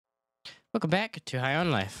Welcome back to High on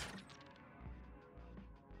Life.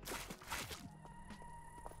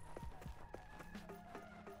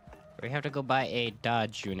 We have to go buy a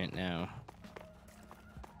Dodge unit now.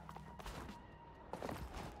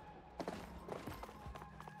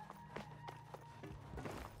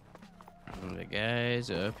 And the guys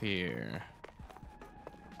up here.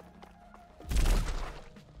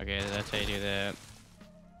 Okay, that's how you do that.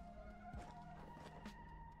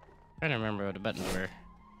 Trying to remember what the buttons were.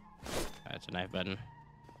 That's a knife button.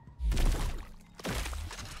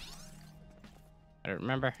 I don't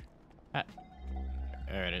remember. Ah,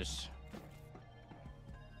 there it is.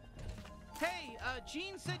 Hey,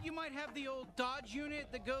 Gene said you might have the old Dodge unit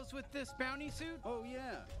that goes with this bounty suit. Oh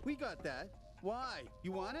yeah, we got that. Why?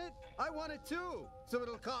 You want it? I want it too. So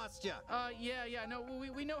it'll cost you. Yeah, no,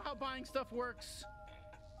 we know how buying stuff works.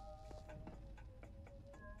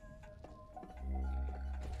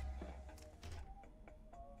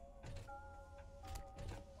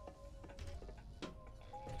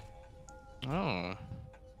 Oh.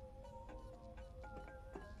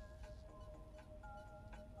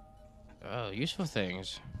 Oh, useful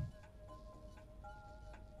things.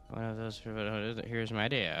 One of those. Here's my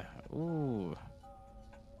idea. Ooh.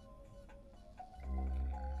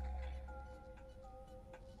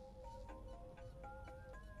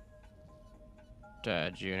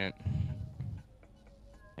 Dodge unit.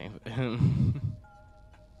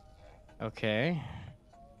 Okay.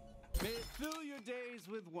 May it fill your days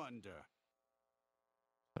with wonder.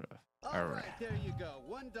 All All right. right, there you go.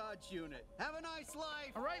 One Dodge unit. Have a nice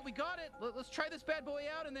life. All right, we got it. Let's try this bad boy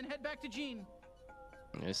out and then head back to Gene.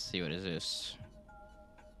 Let's see, what is this?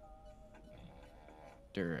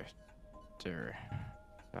 Dur.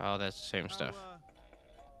 Oh, that's the same stuff.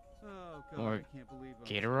 Oh, God, More I can't believe I'm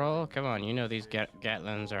Gatorol? Come on, you know these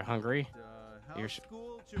Gatlins are hungry. You're how's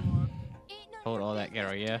school, George? Hold all that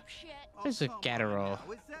Gatorol, yeah? Oh, This is a come on Gatorol.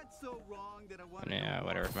 now. Is that so wrong that I want to Yeah, know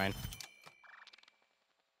whatever, more fine. about?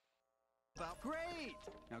 Great.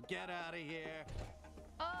 Now get out of here.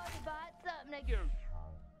 Oh, you bought something again.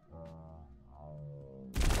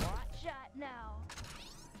 Watch out now.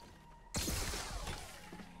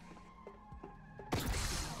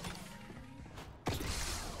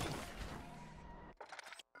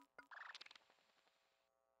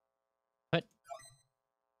 What?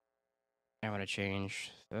 I want to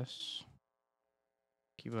change this.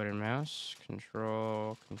 Keyboard and mouse.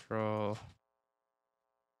 Control.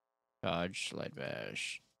 Dodge, slide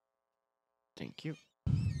bash. Thank you.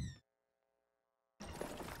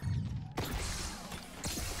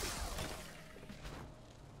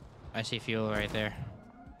 I see fuel right there.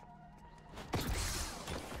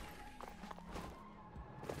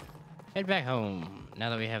 Head back home now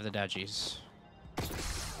that we have the Dodgies.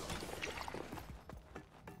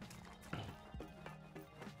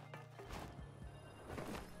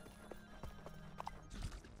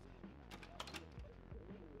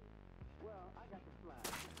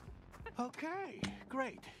 Okay,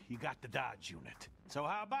 great. You got the Dodge unit. So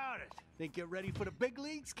how about it? Think you're ready for the big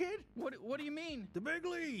leagues, kid? What do you mean? The big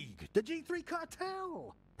league, the G3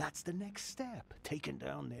 cartel. That's the next step, taking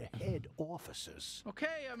down their head officers.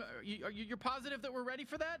 Okay, you're positive that we're ready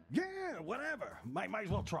for that? Yeah, whatever. Might as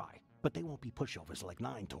well try. But they won't be pushovers like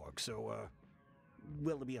Nine Torg, so,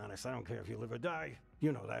 well, to be honest, I don't care if you live or die.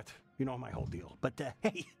 You know that. You know my whole deal. But,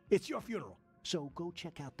 hey, it's your funeral. So go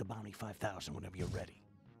check out the Bounty 5000 whenever you're ready.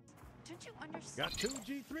 Don't you understand? Got two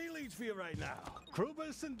G3 leads for you right now.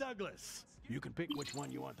 Krubus and Douglas. You can pick which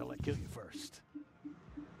one you want to let kill you first.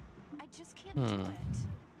 I just can't do it.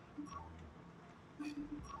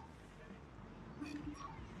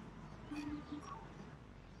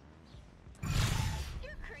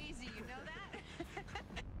 You're crazy, you know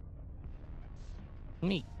that?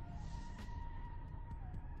 Neat.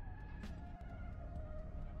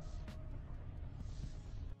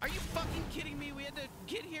 Are you fucking kidding me? We had to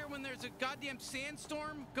get here when there's a goddamn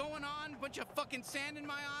sandstorm going on, bunch of fucking sand in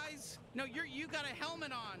my eyes. No, you got a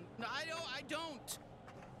helmet on. No, I don't.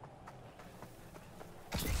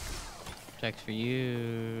 Text for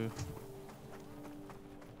you.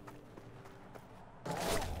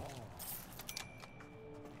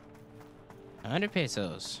 $100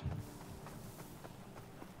 pesos.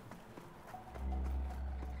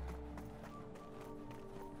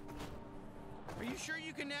 Are you sure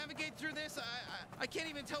you can navigate through this? I can't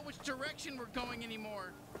even tell which direction we're going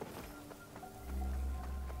anymore.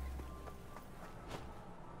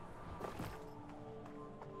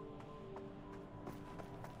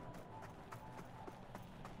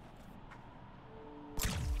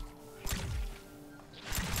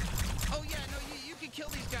 Oh yeah, no, you can kill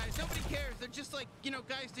these guys. Nobody cares. They're just like like, you know,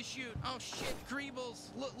 guys to shoot. Oh shit, Greebles.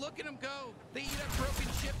 Look at them go. They eat up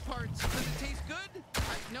broken ship parts. Does it taste good? I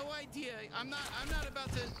have no idea. I'm not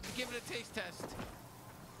about to give it a taste test.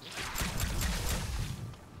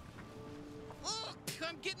 Look,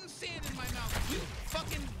 I'm getting sand in my mouth. You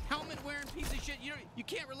fucking helmet-wearing piece of shit. You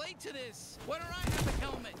can't relate to this. Why don't I have a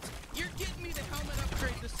helmet? You're getting me the helmet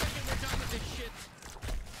upgrade the second we're done with this shit.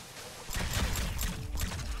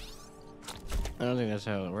 I don't think that's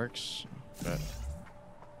how it works, but...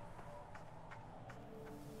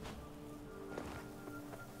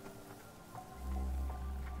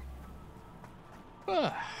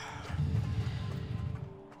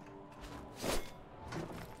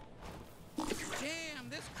 Damn,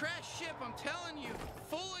 this crashed ship, I'm telling you,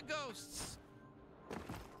 full of ghosts.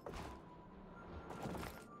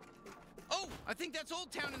 Oh, I think that's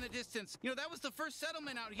Old Town in the distance. You know, that was the first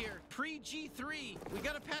settlement out here, pre-G3. We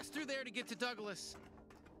gotta pass through there to get to Douglas.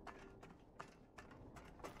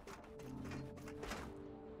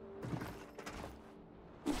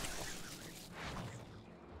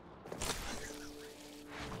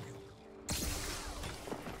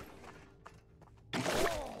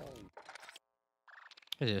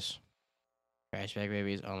 What is this? Crash Bag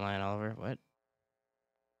Babies online, Oliver. What?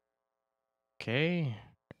 Okay.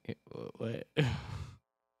 What?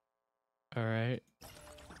 All right.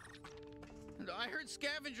 I heard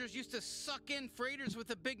scavengers used to suck in freighters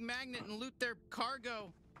with a big magnet and loot their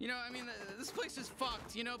cargo. You know, I mean, this place is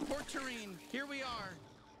fucked. You know, Port Tureen. Here we are.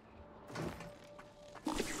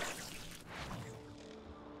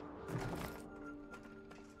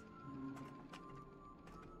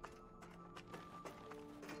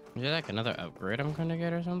 Is there like another upgrade I'm gonna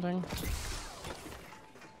get or something?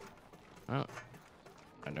 Oh,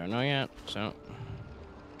 I don't know yet, so.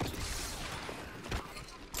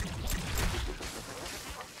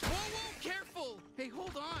 Whoa, careful! Hey,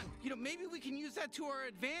 hold on. You know, maybe we can use that to our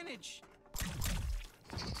advantage.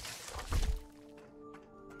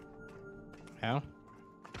 How?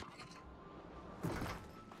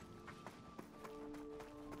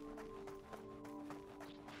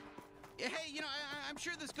 Hey, you know, I'm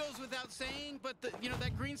sure this goes without saying, but you know,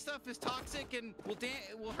 that green stuff is toxic and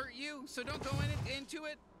will hurt you, so don't go into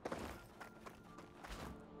it.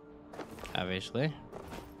 Obviously.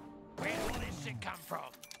 Where will this shit come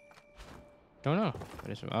from? Don't know,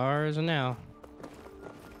 but it's ours now.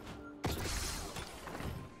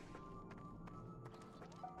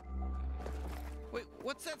 Wait,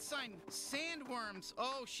 what's that sign? Sandworms.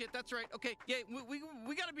 Oh shit, that's right. Okay, yeah,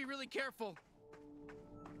 we gotta be really careful.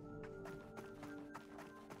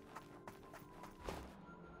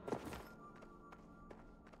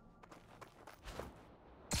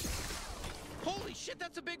 Holy shit,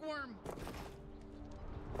 that's a big worm.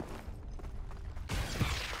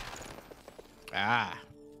 Ah.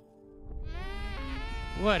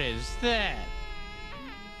 What is that?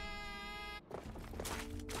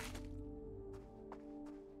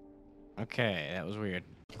 Okay, that was weird.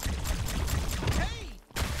 Hey!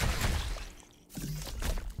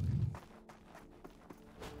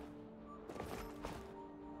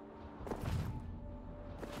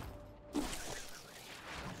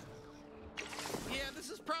 Yeah, this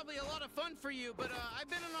is probably a lot of fun for you, but I've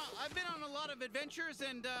been on a lot of adventures,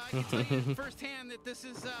 and I can tell you firsthand that this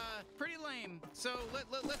is pretty lame. So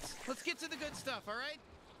let's get to the good stuff, all right?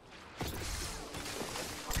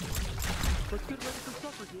 Let's get ready for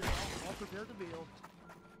supper here. I'll prepare the meal.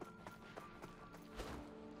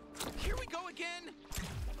 Here we go again.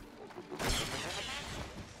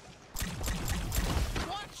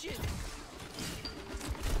 Watch it.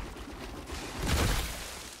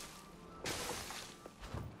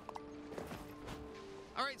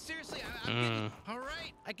 All right, seriously, I'm getting... All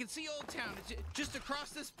right, I can see Old Town. It's just across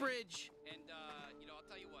this bridge. And, you know, I'll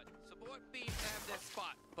tell you what. Support beams have their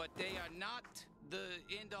spot, but they are not the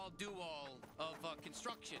end-all, do-all of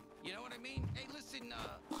construction. You know what I mean? Hey, listen,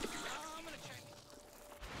 I'm gonna check...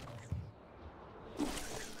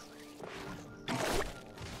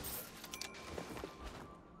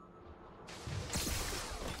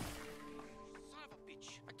 Son of a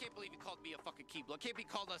bitch. I can't believe he called me a fucking Keebler. Can't be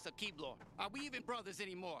called us a Keebler. Are we even brothers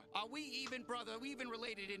anymore? Are we even brother? Are we even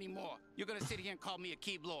related anymore? You're gonna sit here and call me a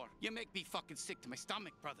Keebler. You make me fucking sick to my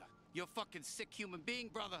stomach, brother. You're a fucking sick human being,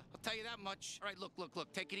 brother. I'll tell you that much. All right, look.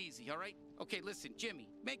 Take it easy, all right? Okay, listen, Jimmy,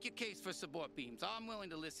 make your case for support beams. I'm willing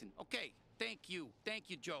to listen. Okay, thank you. Thank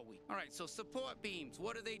you, Joey. All right, so support beams,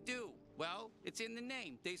 what do? Well, it's in the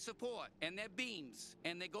name. They support, and they're beams,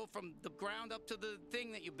 and they go from the ground up to the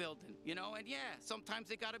thing that you're building, you know? And yeah, sometimes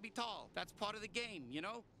they gotta be tall. That's part of the game, you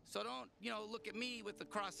know? So don't, look at me with the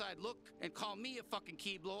cross-eyed look and call me a fucking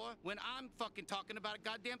keyblower when I'm fucking talking about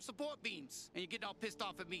goddamn support beams, and you're getting all pissed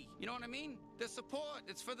off at me. You know what I mean? The support,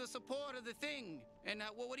 it's for the support of the thing. And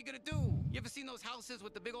well, what are you gonna do? You ever seen those houses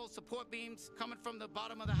with the big old support beams coming from the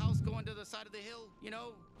bottom of the house going to the side of the hill? You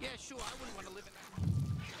know? Yeah, sure, I wouldn't want to live in that.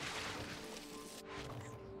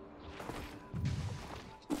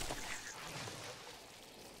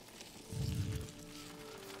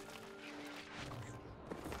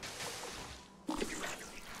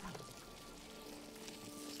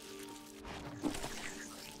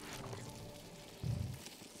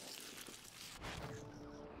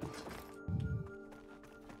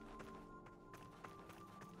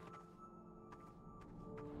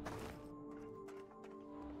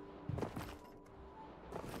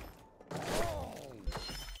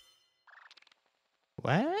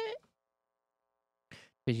 What?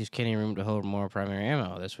 You use candy room to hold more primary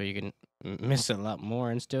ammo. This way you can miss a lot more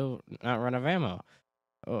and still not run out of ammo.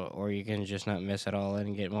 Oh, or you can just not miss at all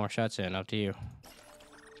and get more shots in. Up to you.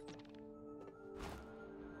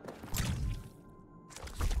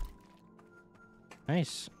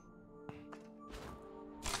 Nice.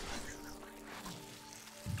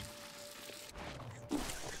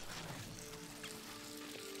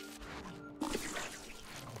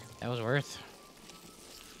 That was worth.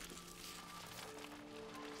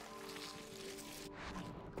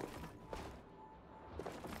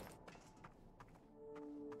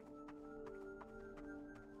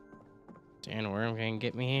 Sandworm can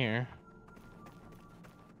get me here.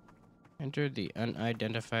 Enter the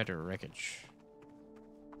unidentified wreckage.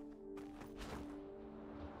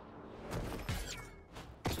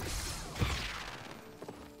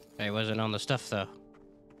 I wasn't on the stuff though.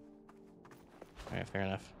 Alright, fair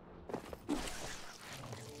enough.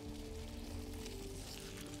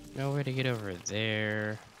 No way to get over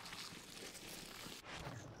there.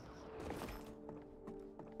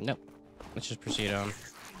 Nope. Let's just proceed on.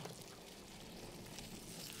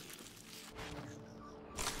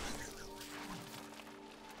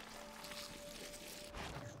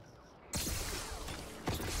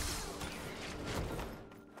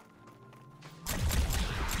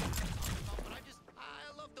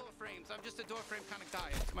 I'm just a door frame kind of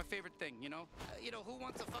guy. It's my favorite thing, you know? Who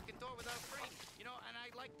wants a fucking door without a frame? And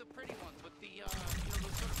I like the pretty ones with the, those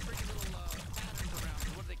sort of pretty little patterns around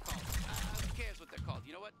them. What are they called? Who cares what they're called?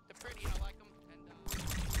 You know what? They're pretty and I like them. And,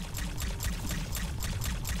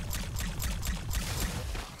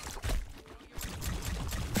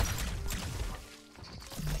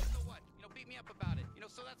 so what? Beat me up about it.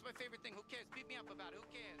 So that's my favorite thing. Who cares? Beat me up about it. Who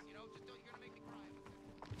cares? Just don't, you're gonna make me cry.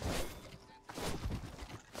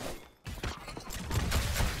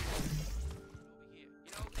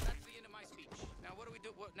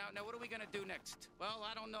 Now what are we gonna do next? Well,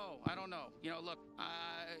 I don't know. Look,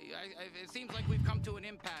 it seems like we've come to an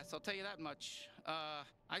impasse. I'll tell you that much.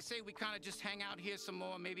 I say we kind of just hang out here some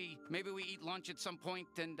more. Maybe we eat lunch at some point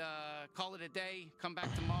and call it a day. Come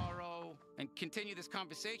back tomorrow and continue this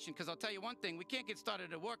conversation. Because I'll tell you one thing: we can't get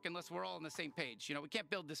started at work unless we're all on the same page. We can't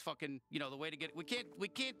build this fucking, the way to get. We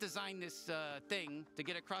can't design this thing to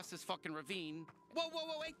get across this fucking ravine.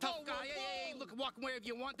 Whoa, hey, tough guy, hey, look, walk wherever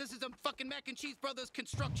you want. This is a fucking Mac and Cheese Brothers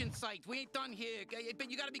construction site. We ain't done here,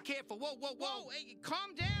 but you gotta be careful. Whoa, hey,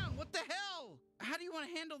 calm down. What the hell? How do you want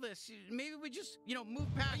to handle this? Maybe we just, move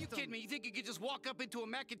past. Are you kidding me? You think you could just walk up into a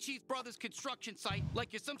Mac and Cheese Brothers construction site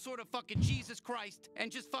like you're some sort of fucking Jesus Christ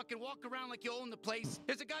and just fucking walk around like you own the place?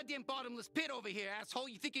 There's a goddamn bottomless pit over here, asshole.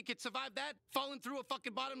 You think you could survive that? Falling through a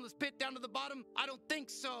fucking bottomless pit down to the bottom? I don't think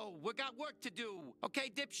so. We got work to do. Okay,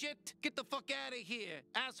 dipshit? Get the fuck out of here,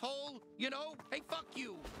 asshole. Hey, fuck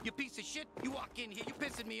you. You piece of shit. You walk in here. You're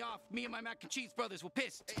pissing me off. Me and my Mac and Cheese Brothers were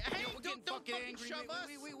pissed. Hey, we're getting fucking angry. Shove us.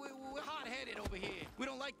 We're hot-headed over here. We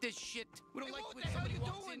don't like this shit. We don't like when somebody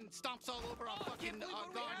walks in and stomps all over our fucking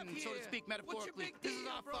garden, so to speak, metaphorically. This is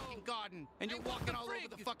our fucking garden, and you're walking all over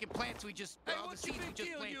the fucking plants we just, the seeds we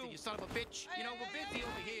just planted, you son of a bitch. We're busy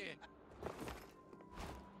over here.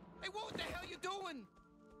 Hey, what the hell you doing?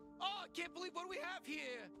 Oh, I can't believe what we have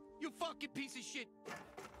here. You fucking piece of shit.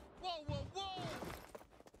 Whoa.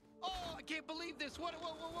 Oh, I can't believe this. What do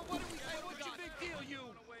we say? What's your big deal,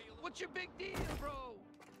 you? What's your big deal, bro?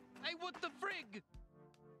 Hey, what the frig?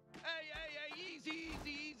 Hey, easy.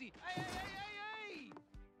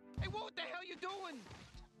 Hey, what the hell you doing?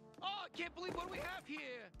 Oh, I can't believe what we have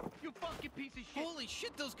here. You fucking piece of shit. Holy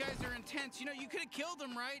shit, those guys are intense. You know, you could have killed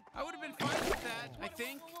them, right? I would have been fine with that, I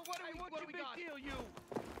think. What do we got? Deal, you?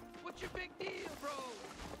 What's your big deal, bro?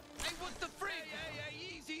 Hey, what the frig? Hey,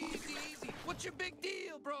 easy. What's your big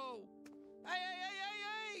deal, bro?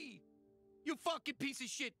 Hey. You fucking piece of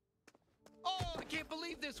shit. Oh, I can't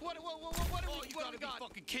believe this. What do we got?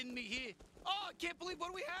 Fucking kidding me here. Oh, I can't believe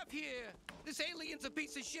what we have here. This alien's a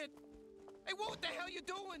piece of shit. Hey, what the hell you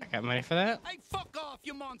doing? I got money for that. Hey, fuck off,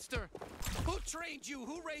 you monster. Who trained you?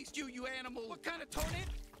 Who raised you, you animal? What kind of tornado?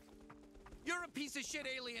 You're a piece of shit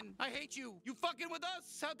alien. I hate you. You fucking with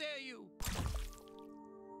us? How dare you?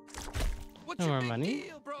 What's No your more big money.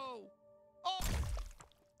 deal, bro? Oh.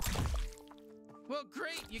 Well,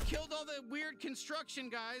 great. You killed all the weird construction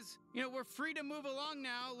guys. You know, we're free to move along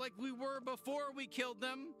now like we were before we killed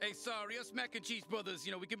them. Hey, sorry, us mac and cheese brothers,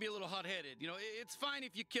 you know, we can be a little hot-headed. You know, it's fine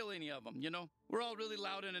if you kill any of them, you know? We're all really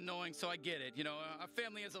loud and annoying, so I get it. You know, our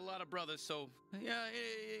family has a lot of brothers, so, yeah,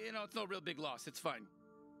 you know, it's no real big loss. It's fine.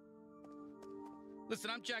 Listen,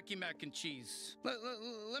 I'm Jackie Mac and Cheese.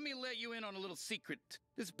 Let me let you in on a little secret.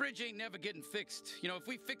 This bridge ain't never getting fixed. You know, if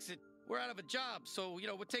we fix it, we're out of a job, so, you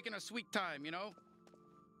know, we're taking our sweet time, you know?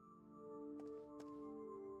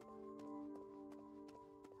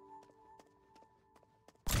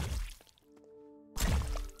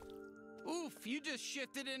 Oof, you just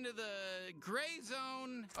shifted into the gray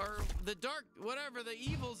zone, or the dark, whatever, the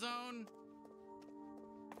evil zone.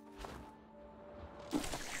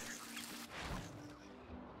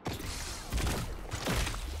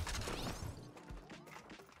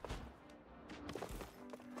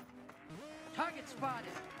 Target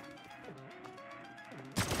spotted.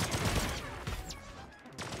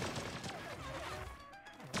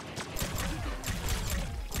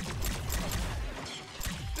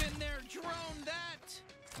 Been there, drone that.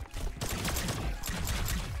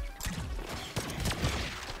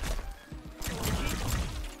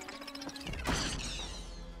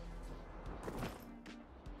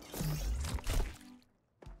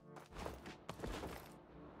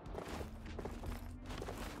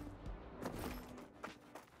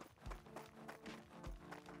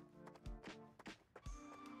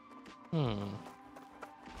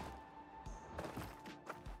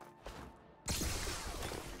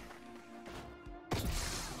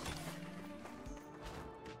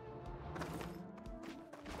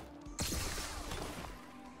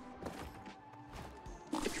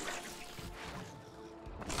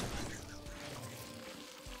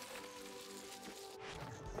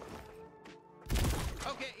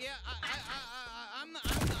 Okay, yeah, I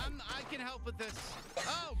can help with this.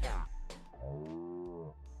 Oh!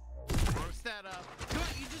 Burst that up. Come on,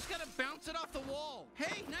 you just gotta bounce it off the wall.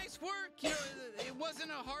 Hey, nice work. You know, it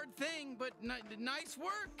wasn't a hard thing, but nice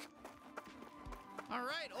work. All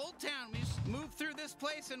right, Old Town. We just move through this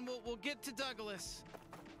place and we'll get to Douglas.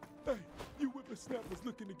 Hey, you whippersnappers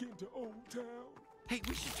looking to get into Old Town? Hey,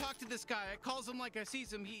 we should talk to this guy. I calls him like I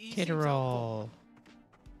sees him. He Kid seems helpful. roll.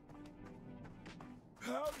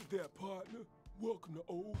 Howdy there, partner. Welcome to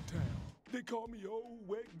Old Town. They call me Old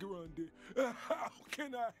Wet Grundy. How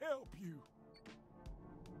can I help you?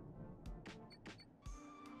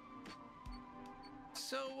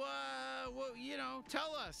 So, well, you know,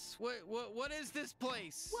 tell us. What is this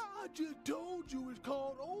place? Well, I just told you it's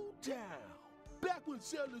called Old Town. Back when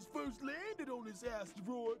settlers first landed on this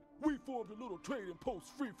asteroid, we formed a little trading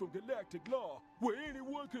post free from galactic law, where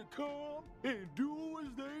anyone could come and do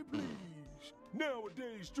as they please.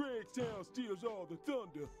 Nowadays, Dragtown steals all the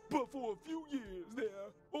thunder, but for a few years there,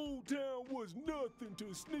 Old Town was nothing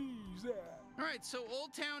to sneeze at. All right, so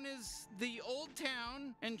Old Town is the old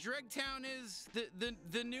town, and Dregtown is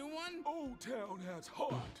the new one? Old Town has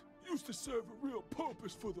heart, used to serve a real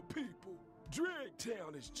purpose for the people.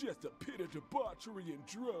 Dragtown is just a pit of debauchery and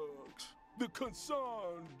drugs. The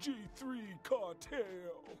concerned G3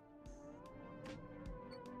 cartel.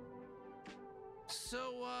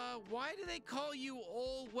 So, why do they call you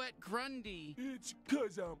Old Wet Grundy? It's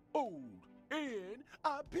 'cause I'm old, and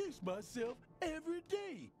I piss myself every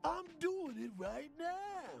day. I'm doing it right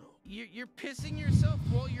now. You're pissing yourself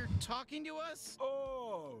while you're talking to us?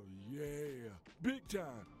 Oh, yeah. Big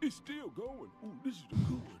time. It's still going. Ooh, this is the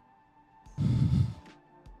good one.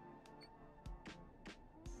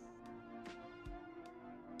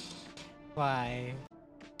 Why?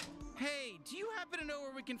 Hey, do you happen to know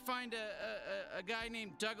where we can find a guy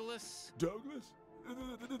named Douglas? Douglas?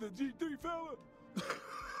 The G3 fella?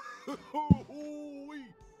 Oh,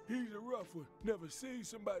 he's a rough one. Never seen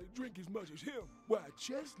somebody drink as much as him. Why,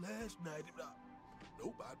 just last night,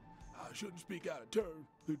 nope, I shouldn't speak out of turn.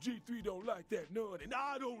 The G3 don't like that none, and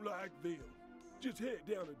I don't like them. Just head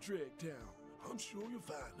down to Dragtown. I'm sure you'll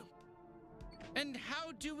find them. And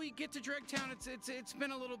how do we get to Dragtown? It's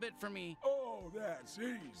been a little bit for me. Oh, that's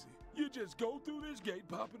easy. You just go through this gate,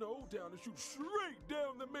 pop into Old Town, and shoot straight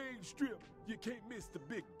down the main strip. You can't miss the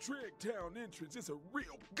big Dragtown entrance. It's a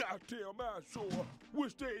real goddamn eyesore.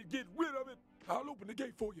 Wish they'd get rid of it. I'll open the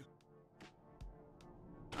gate for you.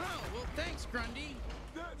 Oh, well, thanks, Grundy.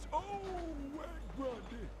 That's old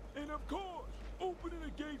Grundy. And of course, opening the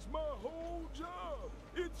gate's my whole job.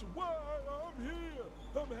 It's why I'm here.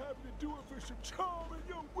 I'm happy to do it for some charming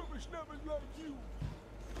young whippersnappers like you.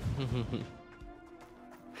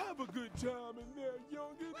 Have a good time in there,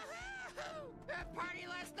 youngin'. Woohoo! That party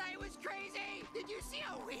last night was crazy! Did you see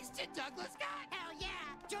how wasted Douglas got? Hell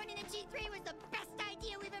yeah! Joining the G3 was the best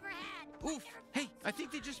idea we've ever had. Oof! Hey, I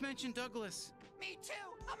think they just mentioned Douglas. Me too!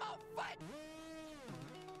 I'm on foot!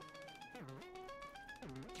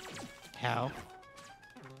 How?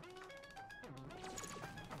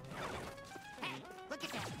 Hey, look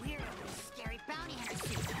at that weird, scary bounty hunter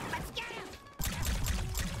suit. Let's get him!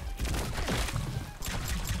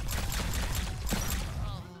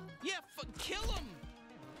 Yeah, kill him!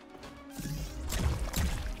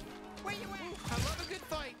 Where you at? I love a good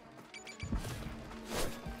fight.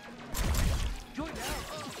 Join out.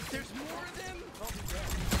 Oh, there's more of them?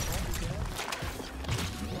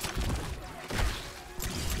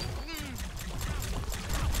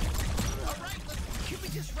 All right, can we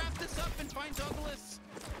just wrap this up and find Douglas?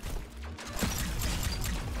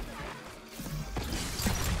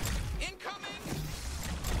 Incoming!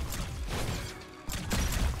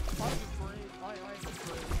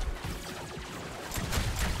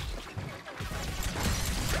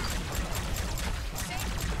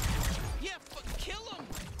 Yeah, kill him!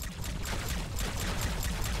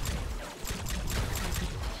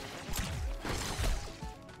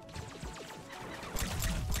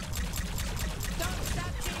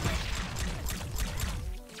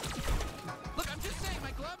 Look, I'm just saying,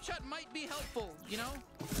 my glove shot might be helpful, you know?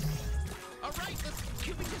 All right,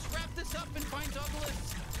 can we just wrap this up and find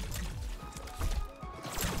Douglas?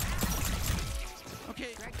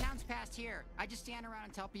 Okay. Dragtown's past here. I just stand around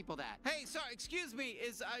and tell people that. Hey, sorry, excuse me.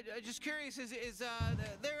 I just curious, is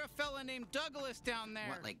there a fella named Douglas down there?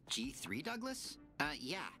 What, like G3 Douglas?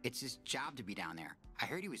 Yeah, it's his job to be down there. I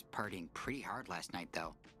heard he was partying pretty hard last night,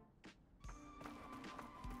 though.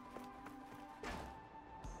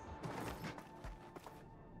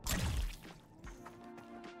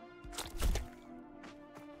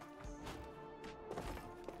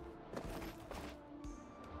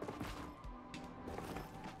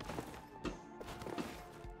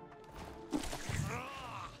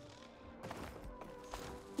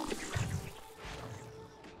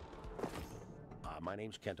 My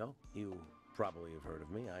name's Kento. You probably have heard of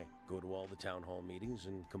me. I go to all the town hall meetings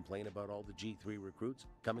and complain about all the G3 recruits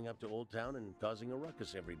coming up to Old Town and causing a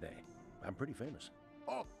ruckus every day. I'm pretty famous.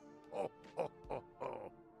 Oh, oh, oh, oh,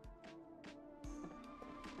 oh.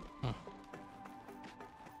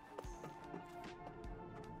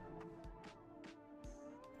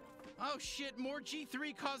 Oh shit, more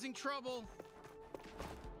G3 causing trouble.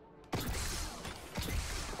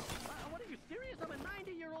 What are you serious? I'm a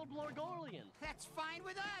 90-year-old Blorgolian. That's fine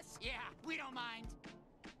with us. Yeah, we don't mind.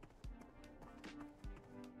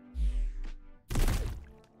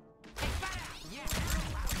 Hey, fire! Yeah.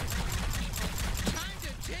 Time to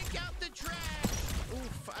take out the trash.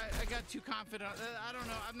 Oof, I got too confident. I don't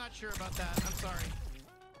know. I'm not sure about that. I'm sorry.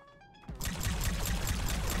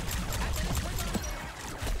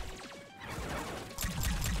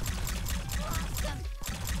 Awesome.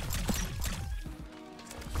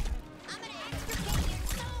 I'm gonna extricate your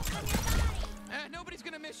soul from your body. Nobody's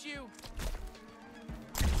gonna miss you.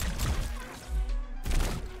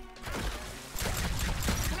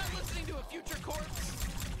 We're not listening to a future corpse.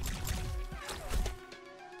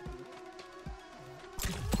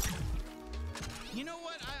 You know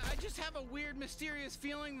what? I just have a weird, mysterious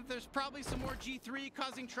feeling that there's probably some more G3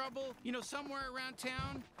 causing trouble. You know, somewhere around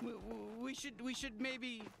town. We should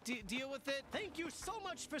maybe deal with it. Thank you so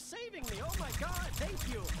much for saving me. Oh my God,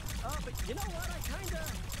 thank you. But you know what?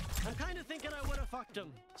 I'm kind of thinking I would have fucked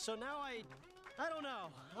him. So now I don't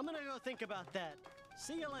know. I'm gonna go think about that.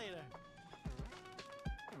 See you later.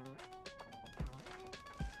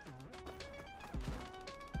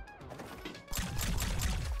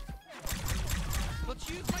 Let's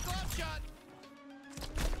use my glove shot.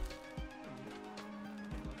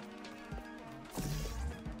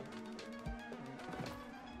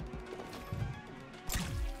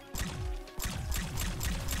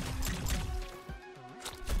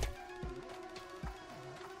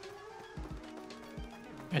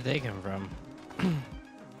 Where'd they come from?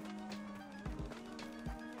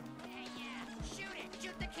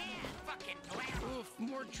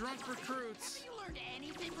 more drunk recruits. Have you learned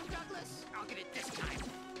anything from Douglas? I'll get it this time.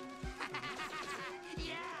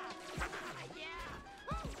 Yeah! Yeah!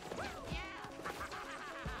 Oh, woo, yeah!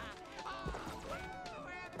 Oh, woo,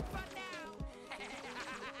 we're having fun now!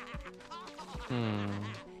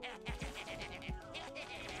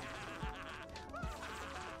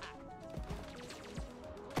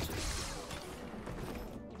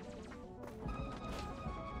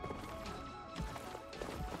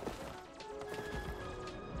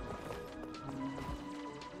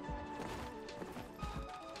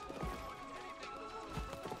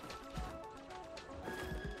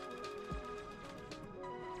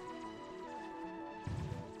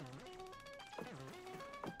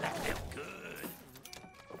 That felt good.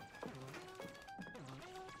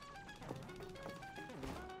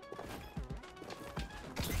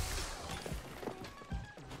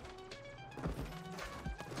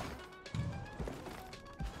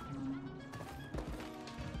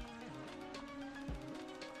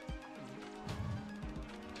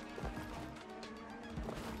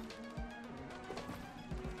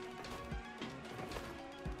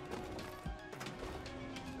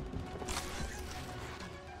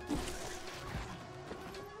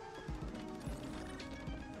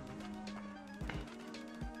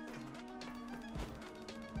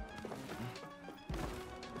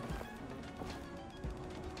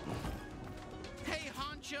 Hey,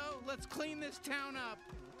 Honcho, let's clean this town up.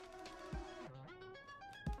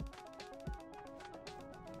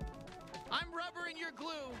 I'm rubber and you're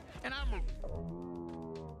glue, and I'm...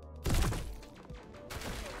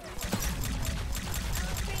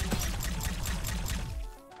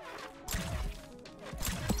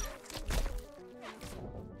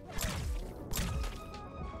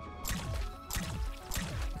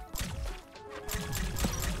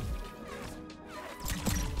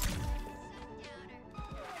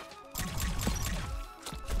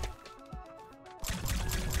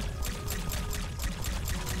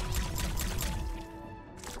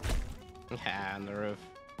 Yeah, on the roof.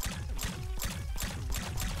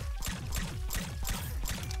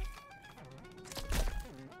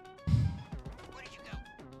 Where did you go?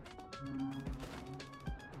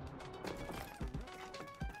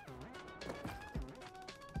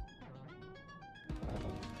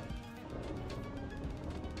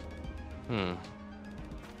 Hmm.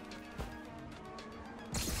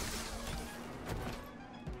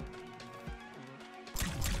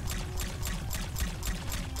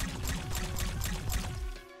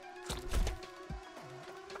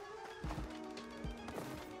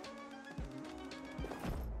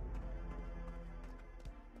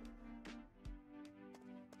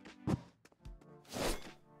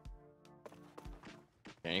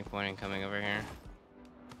 Any point in coming over here?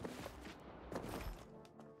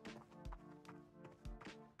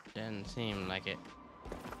 Didn't seem like it.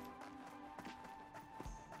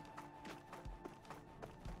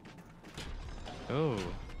 Oh.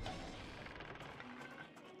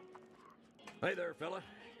 Hey there, fella.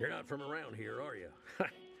 You're not from around here, are you?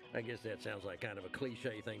 I guess that sounds like kind of a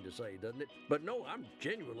cliche thing to say, doesn't it? But no, I'm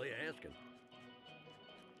genuinely asking.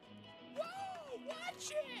 Whoa!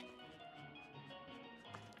 Watch it!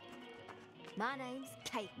 My name's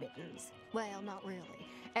Cake Mittens. Well, not really.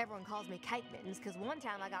 Everyone calls me Cake Mittens because one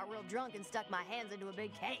time I got real drunk and stuck my hands into a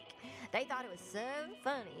big cake. They thought it was so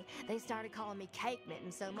funny, they started calling me Cake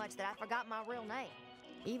Mittens so much that I forgot my real name.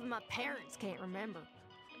 Even my parents can't remember.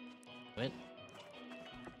 What?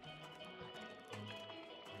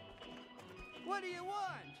 What do you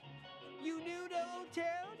want? You new to Old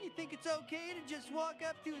Town? You think it's okay to just walk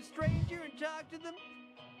up to a stranger and talk to them?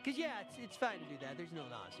 Cause yeah, it's fine to do that. There's no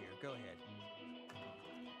laws here. Go ahead.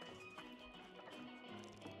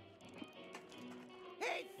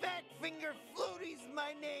 Hey, Fat Finger Flutie's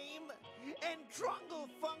my name, and Trungle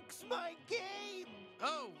Funk's my game.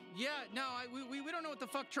 Oh, yeah, no, we don't know what the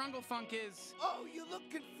fuck Trungle Funk is. Oh, you look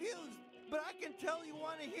confused, but I can tell you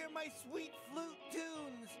want to hear my sweet flute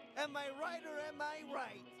tunes. Am I right or am I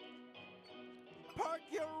right? Park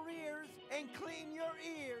your rears and clean your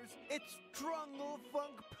ears. It's Trungle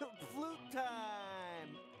Funk flute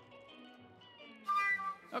time.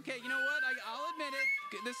 Okay, you know what? I'll admit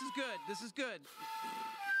it. This is good. This is good.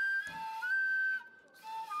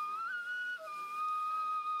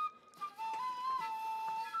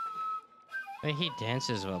 But he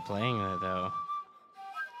dances while playing that, though.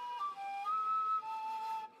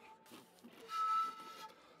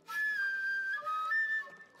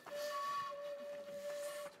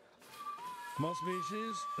 My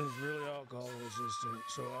species is really alcohol resistant,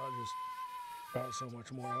 so I just buy so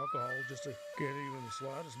much more alcohol just to get even the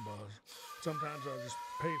slightest buzz. Sometimes I just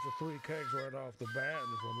pay for 3 kegs right off the bat,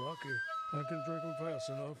 and if I'm lucky, I can drink them fast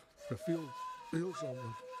enough to feel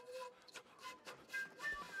something.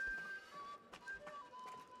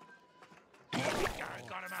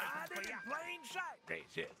 Got him out. Hide in plain sight, they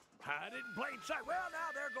said. Hide in plain sight. Well,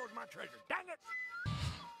 now there goes my treasure. Dang it!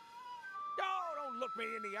 Oh, don't look me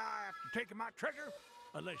in the eye after taking my treasure,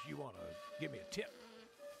 unless you want to give me a tip.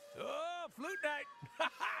 Oh, flute night!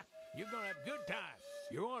 You're gonna have a good time.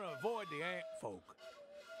 You want to avoid the ant folk.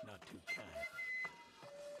 Not too kind.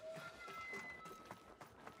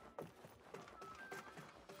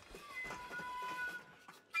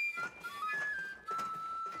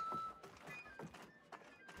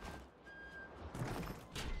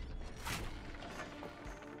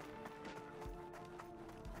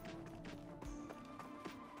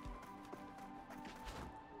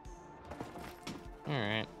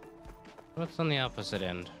 Alright. What's on the opposite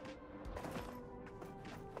end?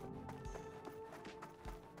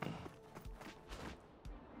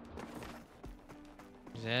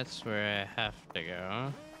 That's where I have to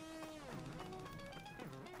go.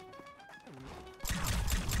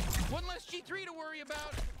 One less G3 to worry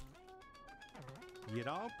about. You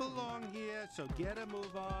don't belong here, so get a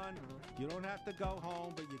move on. You don't have to go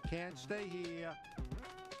home, but you can't stay here.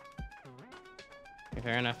 Okay,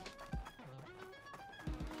 fair enough.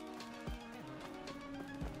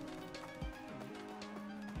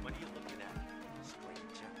 What are you looking at,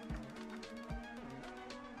 stranger?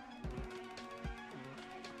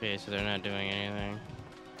 Okay, so they're not doing anything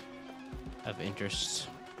of interest.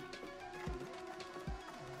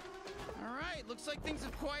 All right, looks like things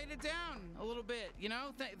have quieted down a little bit, you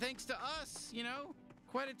know, thanks to us, you know.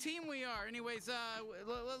 Quite a team we are. Anyways,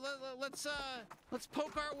 let's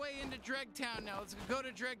poke our way into Dregtown now. Let's go to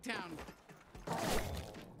Dregtown.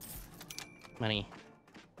 Money.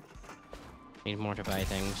 Need more to buy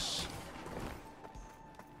things.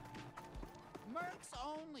 Mercs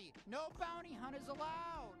only. No bounty hunters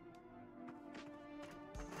allowed.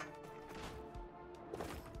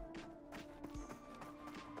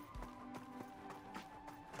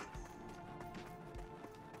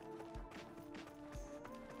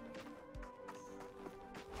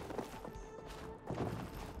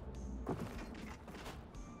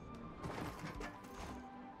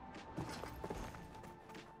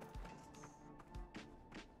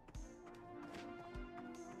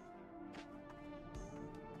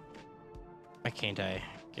 Why can't I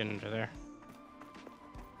get into there?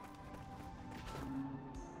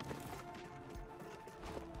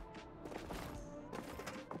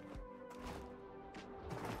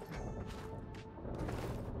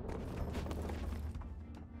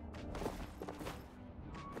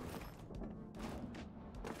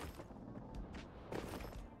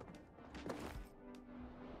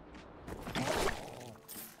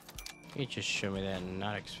 You just show me that and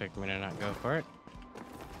not expect me to not go for it.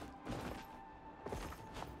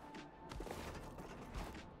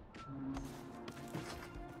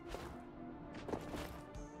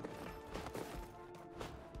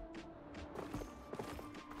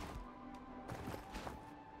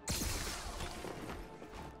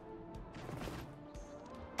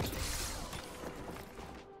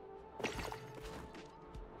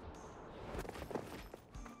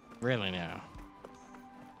 Really now?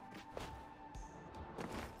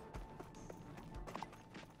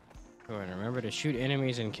 Go ahead and remember to shoot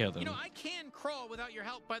enemies and kill them. You know, I can crawl without your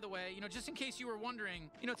help, by the way. You know, just in case you were wondering.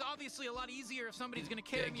 You know, it's obviously a lot easier if somebody's gonna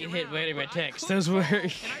carry me Get around. hit by my but text. I could Those crawl, were.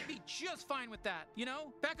 And I'd be just fine with that. You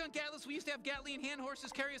know, back on Gatlas, we used to have Gatlian hand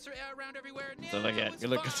horses carry us around everywhere. So Yeah, like it that. was Good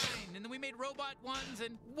look. fine. And then we made robot ones,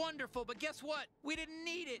 and wonderful. But guess what? We didn't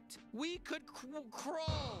need it. We could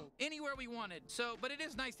crawl anywhere we wanted. So, but it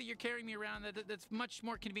is nice that you're carrying me around. That's much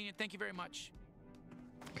more convenient. Thank you very much.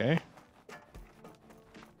 Okay.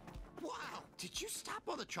 Wow, did you stop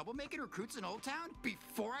all the troublemaking recruits in Old Town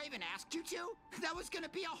before I even asked you to? That was gonna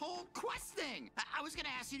be a whole quest thing. I was gonna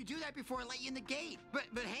ask you to do that before I let you in the gate. But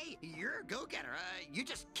hey, you're a go-getter. You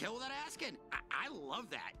just kill without asking. I love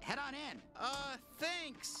that. Head on in.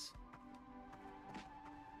 Thanks.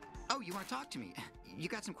 Oh, you want to talk to me? You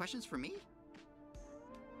got some questions for me?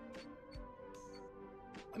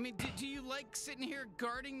 I mean, do you like sitting here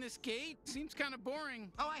guarding this gate? Seems kind of boring.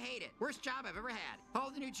 Oh, I hate it. Worst job I've ever had. All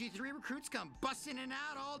the new G3 recruits come busting in and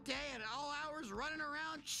out all day at all hours, running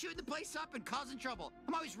around, shooting the place up and causing trouble.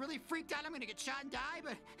 I'm always really freaked out I'm gonna get shot and die,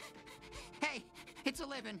 but hey, it's a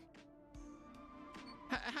living.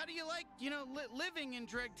 How do you like, you know, living in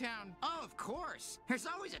Dregtown? Oh, of course. There's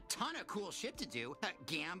always a ton of cool shit to do.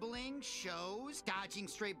 Gambling, shows, dodging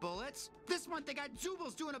stray bullets. This month they got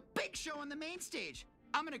Zubal's doing a big show on the main stage.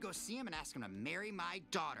 I'm gonna go see him and ask him to marry my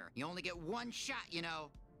daughter. You only get one shot, you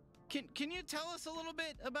know. Can you tell us a little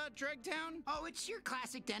bit about Dregtown? Oh, it's your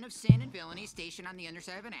classic den of sin and villainy stationed on the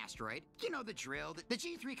underside of an asteroid. You know the drill. The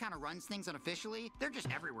G3 kind of runs things unofficially. They're just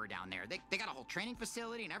everywhere down there. They got a whole training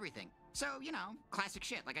facility and everything. So, you know, classic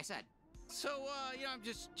shit, like I said. So, you know, I'm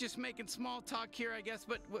just making small talk here, I guess.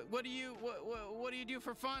 But what do you do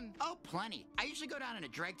for fun? Oh, plenty. I usually go down into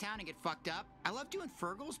Dregtown and get fucked up. I love doing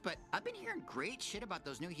Fergals, but I've been hearing great shit about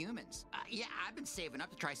those new humans. Yeah, I've been saving up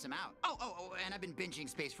to try some out. Oh, and I've been binging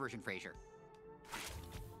Space Version Frasier.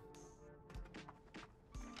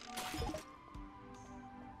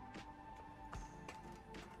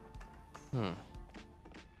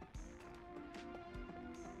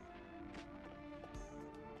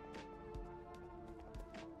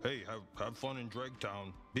 Hey, have fun in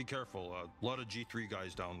Dregtown. Be careful, a lot of G3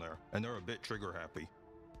 guys down there, and they're a bit trigger happy.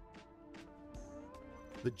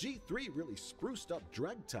 The G3 really spruced up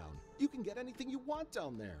Dregtown. You can get anything you want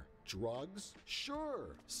down there. Drugs?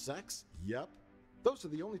 Sure. Sex? Yep. Those are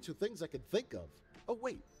the only two things I could think of. Oh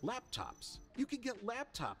wait, laptops. You can get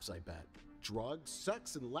laptops, I bet. Drugs,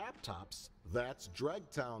 sex, and laptops. That's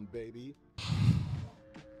Dregtown, baby.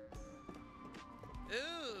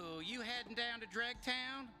 Ooh, you heading down to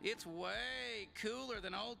Dregtown? It's way cooler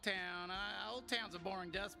than Old Town. Old Town's a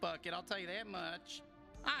boring dust bucket, I'll tell you that much.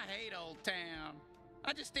 I hate Old Town.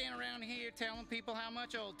 I just stand around here telling people how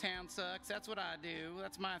much Old Town sucks. That's what I do.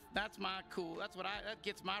 That's my cool. That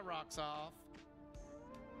gets my rocks off.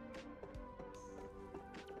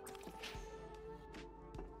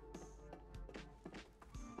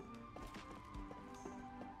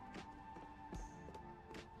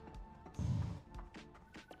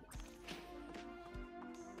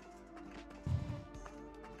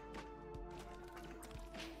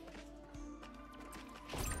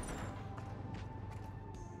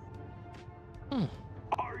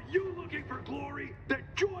 Are you looking for glory? Then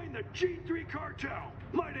join the G3 cartel.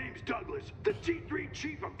 My name's Douglas, the G3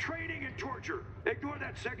 chief of training and torture. Ignore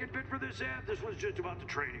that second bit for this ad. This one's just about the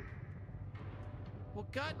training. Well,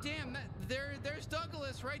 goddamn, there's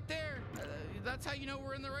Douglas right there. That's how you know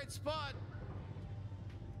we're in the right spot.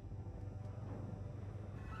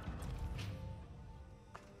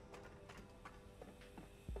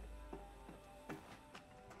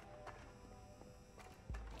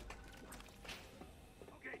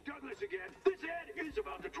 Douglas again. This ad is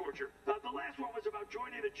about the torture. The last one was about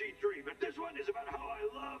joining the G3, but this one is about how I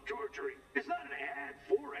love torturing. It's not an ad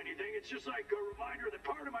for anything. It's just like a reminder that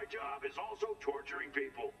part of my job is also torturing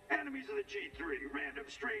people. Enemies of the G3, random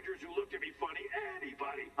strangers who look at me funny,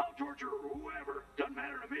 anybody. I'll torture whoever. Doesn't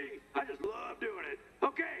matter to me. I just love doing it.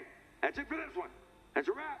 Okay, that's it for this one. That's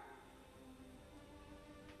a wrap.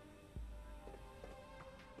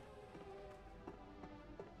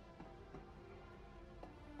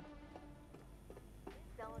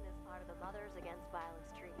 Zone is part of the Mothers Against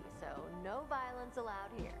Violence treaty, so no violence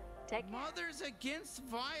allowed here. Take care. Mothers Against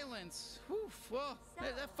Violence. Oof, well,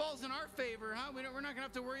 that falls in our favor, huh? We're not gonna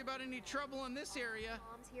have to worry about any trouble in this area.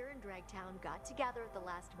 Moms here in Dregtown got together at the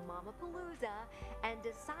last Mamapalooza and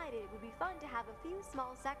decided it would be fun to have a few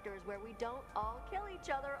small sectors where we don't all kill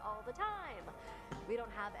each other all the time. We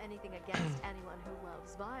don't have anything against anyone who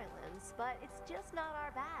loves violence, but it's just not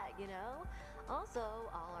our bag, you know? Also,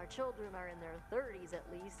 all our children are in their 30s at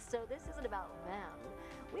least, so this isn't about them.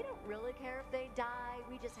 We don't really care if they die,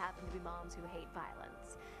 we just happen to be moms who hate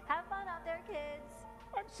violence. Have fun out there, kids!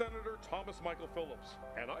 I'm Senator Thomas Michael Phillips,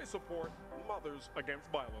 and I support Mothers Against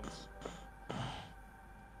Violence.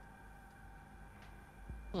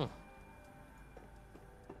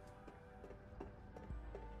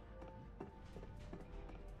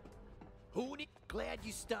 Hootie, glad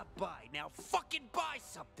you stopped by. Now fucking buy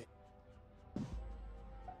something.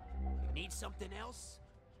 Need something else?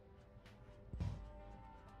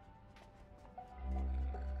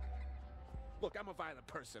 Look, I'm a violent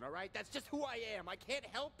person, all right? That's just who I am. I can't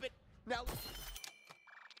help it. Now,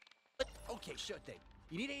 okay, sure thing.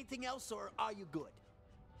 You need anything else, or are you good?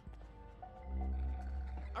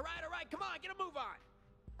 All right, come on, get a move on.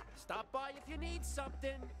 Stop by if you need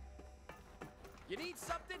something. You need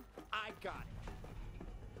something? I got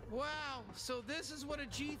it. Wow, so this is what a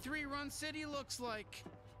G3 run city looks like.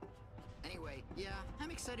 Anyway, yeah,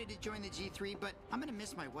 I'm excited to join the G3, but I'm gonna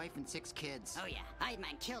miss my wife and 6 kids. Oh yeah, I had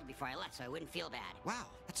mine killed before I left so I wouldn't feel bad. Wow,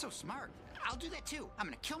 that's so smart. I'll do that too. I'm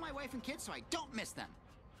gonna kill my wife and kids so I don't miss them.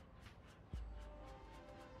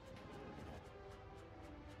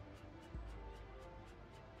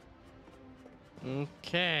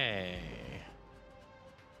 Okay.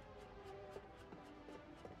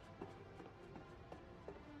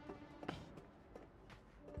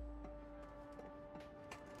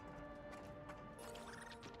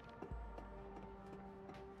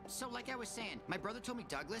 So like I was saying, my brother told me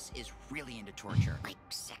Douglas is really into torture. Like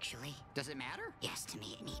sexually? Does it matter? Yes, to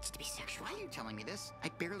me it needs to be sexual. Why are you telling me this? I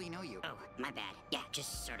barely know you. Oh, my bad. Yeah,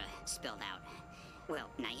 just sort of spilled out.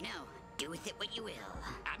 Well, now you know. Do with it what you will.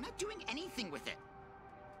 I'm not doing anything with it.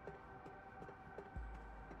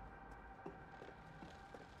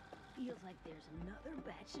 Feels like there's another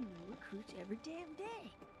batch of new recruits every damn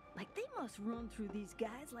day. Like they must run through these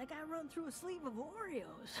guys like I run through a sleeve of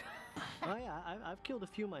Oreos. Oh yeah, I've killed a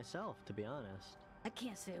few myself, to be honest. I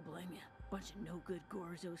can't say I blame you. Bunch of no-good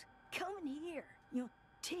Gorzos coming here, you know,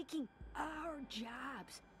 taking our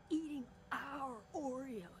jobs, eating our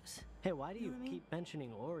Oreos. Hey, why do you know what I mean? keep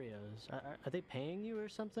mentioning Oreos? Are they paying you or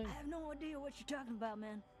something? I have no idea what you're talking about,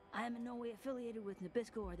 man. I am in no way affiliated with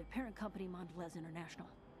Nabisco or their parent company, Mondelez International.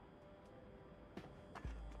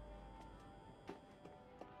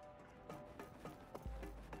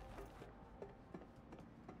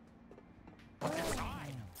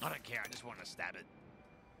 I don't care, I just want to stab it.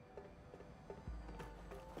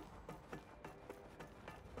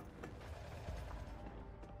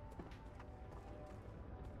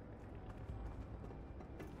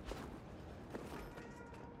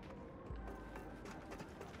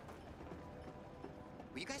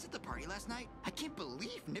 Were you guys at the party last night? I can't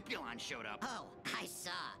believe Nipulon showed up. Oh, I saw.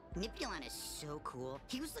 Nipulon is so cool.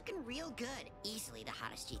 He was looking real good. Easily the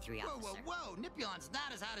hottest G3 Whoa, officer. whoa, whoa! Nipulon's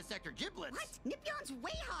not as hot as Sector Giblets. What? Nipulon's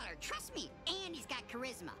way hotter, trust me. And he's got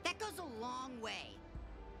charisma. That goes a long way.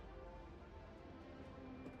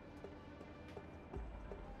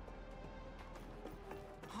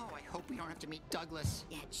 Oh, I hope we don't have to meet Douglas.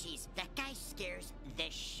 Yeah, jeez, that guy scares the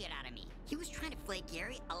shit out of me. He was trying to flay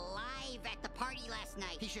Gary alive at the party last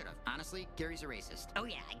night. He should have. Honestly, Gary's a racist. Oh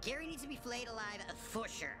yeah, Gary needs to be flayed alive for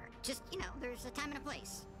sure. Just, you know, there's a time and a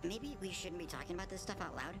place. Maybe we shouldn't be talking about this stuff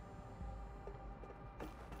out loud.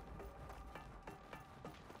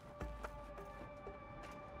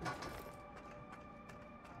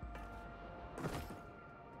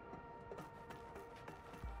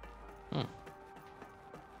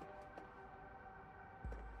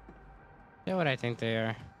 They're what I think they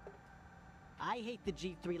are. I hate the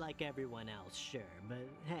G3 like everyone else, sure, but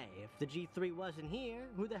hey, if the G3 wasn't here,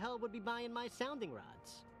 who the hell would be buying my sounding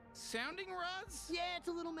rods? Sounding rods? Yeah, it's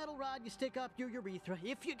a little metal rod you stick up your urethra,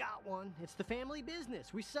 if you got one. It's the family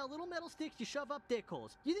business. We sell little metal sticks you shove up dick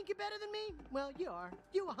holes. You think you're better than me? Well, you are.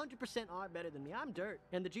 You 100% are better than me. I'm dirt.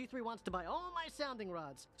 And the G3 wants to buy all my sounding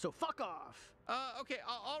rods. So fuck off. Okay,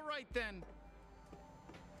 all right then.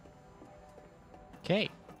 Okay.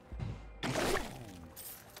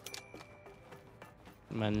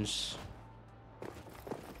 Man's.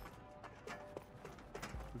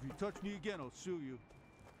 If you touch me again, I'll sue you.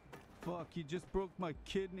 Fuck, you just broke my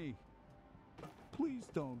kidney. Please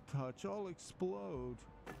don't touch, I'll explode.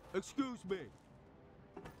 Excuse me.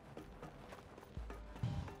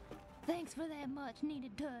 Thanks for that much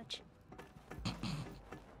needed touch.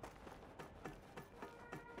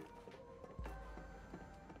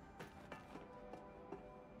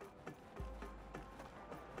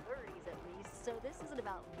 At least, so this isn't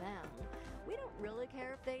about them. We don't really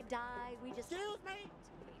care if they die. We just hate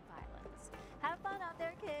violence. Have fun out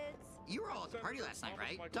there, kids. You were all at the party last night,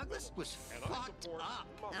 right? Douglas was fucked up.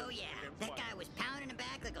 Oh yeah, that guy was pounding him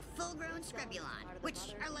back like a full-grown scrubulon, which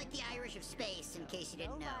are like the Irish of space, in case you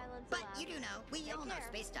didn't know. But you do know, we all know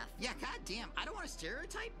space stuff. Yeah, goddamn. I don't want to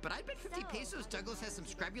stereotype, but I bet 50 pesos Douglas has some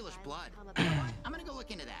scrabulish blood. You know what? I'm gonna go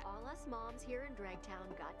look into that. All us moms here in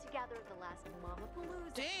Dragtown got together at the last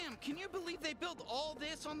Mamapalooza. Damn, can you believe they built all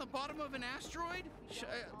this on the bottom of an asteroid?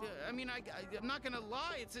 I mean, I'm not gonna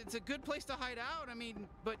lie, it's a good place to hide out. I mean,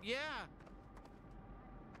 but yeah.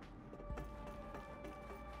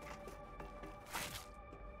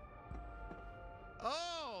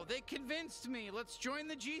 Oh, they convinced me. Let's join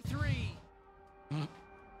the G3. Hello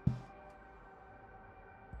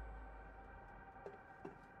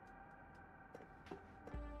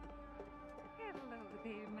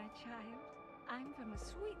there, my child. I'm from a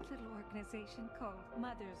sweet little organization called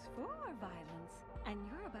Mothers for Violence, and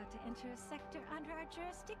you're about to enter a sector under our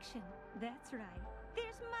jurisdiction. That's right.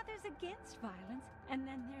 There's Mothers Against Violence, and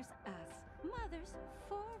then there's us, Mothers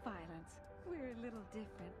for Violence. We're a little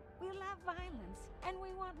different. We love violence, and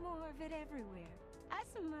we want more of it everywhere.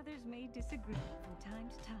 Us mothers may disagree from time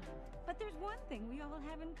to time, but there's one thing we all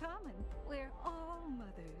have in common. We're all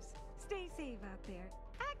mothers. Stay safe out there.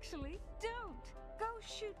 Actually, don't. Go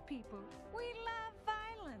shoot people. We love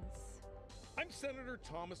violence. I'm Senator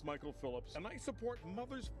Thomas Michael Phillips, and I support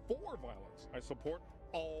Mothers for Violence. I support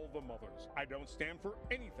all the mothers. I don't stand for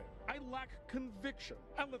anything. I lack conviction.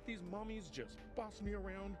 I let these mommies just boss me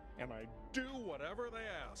around, and I do whatever they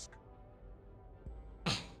ask.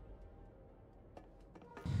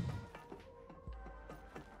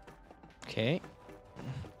 Okay.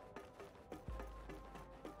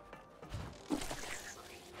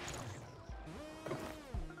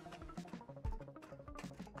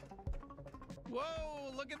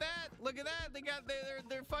 Whoa, look at that. Look at that.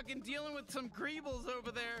 They're fucking dealing with some greebles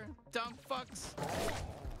over there. Dumb fucks.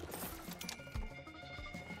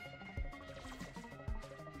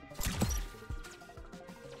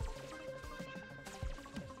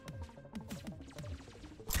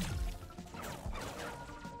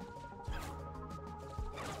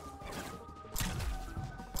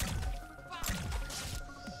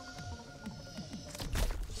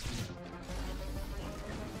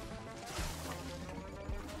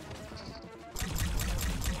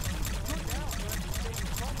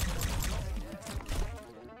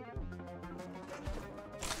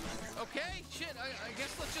 Okay, shit, I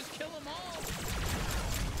guess let's just kill them all.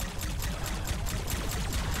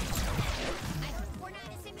 We're not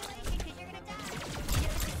in a simulation because you're gonna die. You know,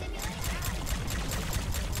 it's a simulation.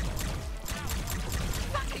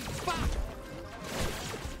 Fucking fuck!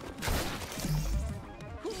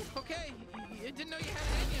 Whew, okay, I didn't know you had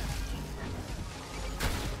it in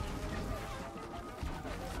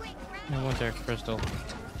you. I want their crystal.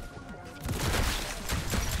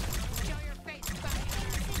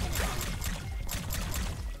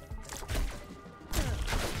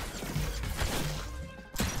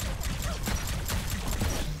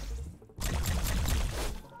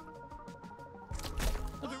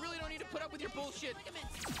 Look, we really don't need to put up with your bullshit.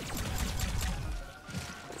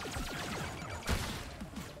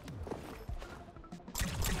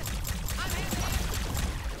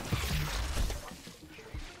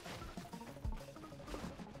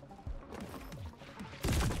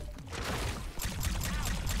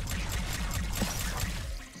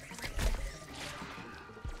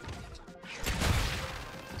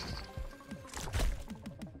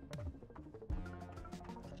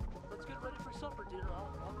 Let's get ready for supper, dear.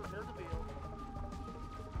 I'll prepare the meal.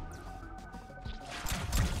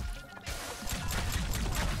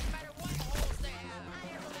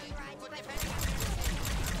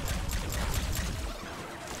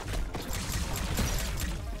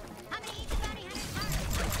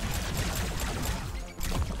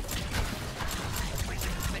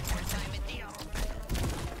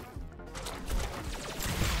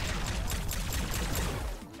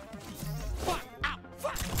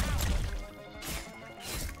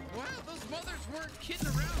 Wow, those mothers weren't kidding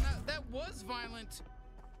around. That was violent.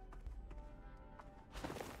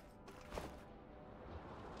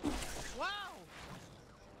 Wow.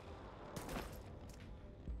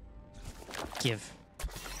 Give.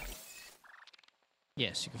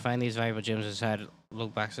 Yes, you can find these valuable gems inside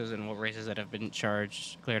loot boxes and races that have been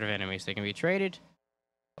charged cleared of enemies. They can be traded.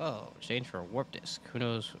 Oh, exchange for a warp disk. Who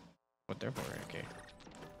knows what they're for? Okay.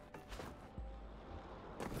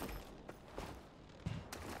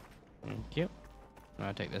 Thank you.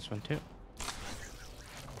 I'll take this one too.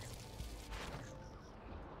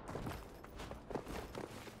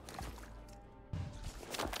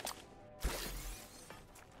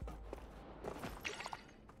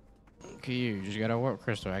 Okay, you just got a warp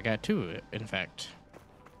crystal. I got two, in fact.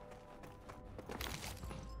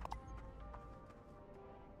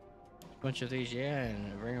 Bunch of these, yeah,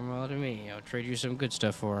 and bring them all to me. I'll trade you some good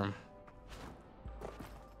stuff for them.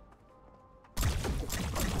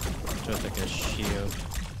 Just like a shield.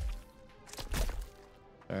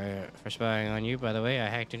 Sorry for spying on you, by the way. I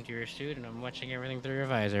hacked into your suit and I'm watching everything through your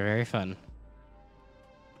visor. Very fun.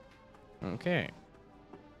 Okay.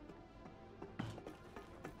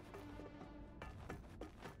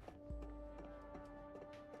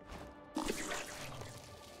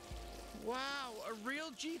 Wow, a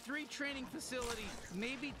real G3 training facility.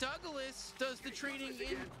 Maybe Douglas does the training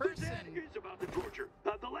in person. This is about the torture.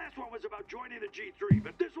 The last one was about joining the G3,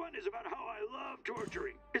 but this one is about how I love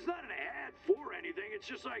torturing. It's not an ad for anything. It's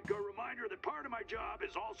just like a reminder that part of my job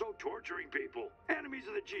is also torturing people. Enemies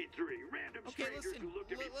of the G3, random strangers who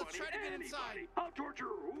look at me let's funny. try to get Anybody. inside. I'll torture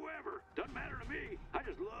whoever. Doesn't matter to me. I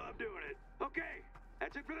just love doing it. Okay,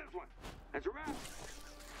 that's it for this one. That's a wrap.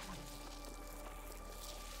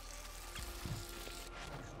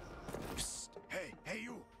 Hey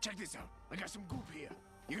you, check this out. I got some goop here.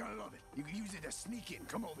 You're gonna love it. You can use it to sneak in.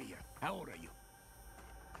 Come over here. How old are you?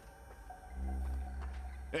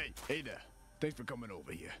 Hey there. Thanks for coming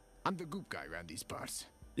over here. I'm the goop guy around these parts.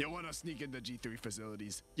 You wanna sneak into G3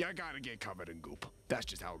 facilities? You gotta get covered in goop. That's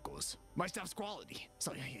just how it goes. My stuff's quality.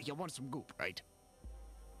 So you want some goop, right?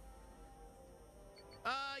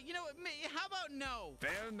 You know what, how about no?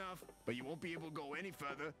 Fair enough, but you won't be able to go any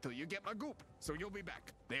further till you get my goop. So you'll be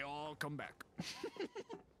back. They all come back.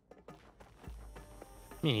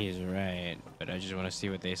 He's right, but I just want to see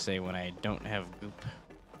what they say when I don't have goop.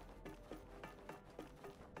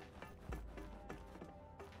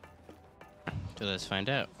 So let's find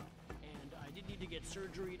out. And I did need to get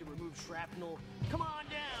surgery to remove shrapnel. Come on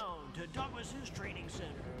down to Douglas's training center.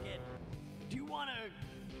 Do you wanna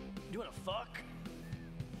fuck?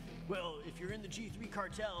 Well, if you're in the G3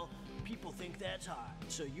 cartel, people think that's hot,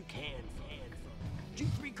 so you can fuck.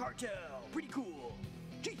 G3 cartel, pretty cool.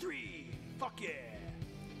 G3, fuck yeah.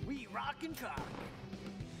 We rock and cock.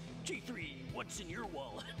 G3, what's in your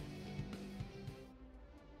wallet?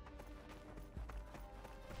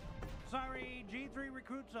 Sorry, G3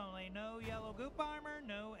 recruits only. No yellow goop armor,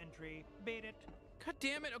 no entry. Beat it. God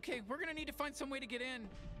damn it. Okay, we're gonna need to find some way to get in.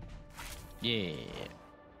 Yeah.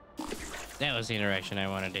 That was the interaction I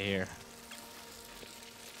wanted to hear.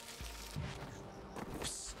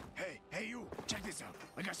 Hey, you, check this out.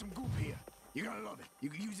 I got some goop here. You're gonna love it. You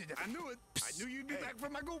can use it. I knew it. I knew you'd be back for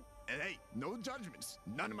my goop. And hey, no judgments.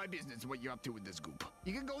 None of my business what you're up to with this goop.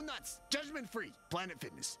 You can go nuts. Judgment free. Planet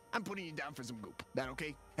Fitness. I'm putting you down for some goop. That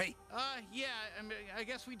okay? Hey. Yeah, I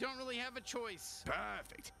guess we don't really have a choice.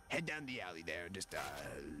 Perfect. Head down the alley there and just,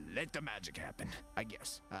 let the magic happen, I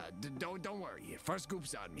guess. Don't worry. First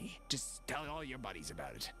goop's on me. Just tell all your buddies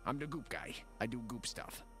about it. I'm the goop guy. I do goop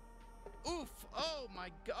stuff. Oof! Oh my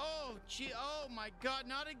god! Oh gee! Oh my god!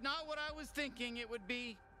 Not what I was thinking it would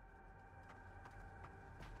be.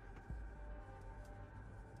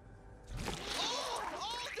 Oh!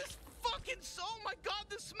 This fucking! Oh my god!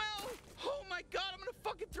 The smell! Oh my god! I'm gonna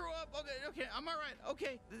fucking throw up. Okay, I'm all right.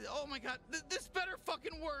 Okay. Oh my god! This better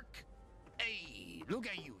fucking work. Hey, look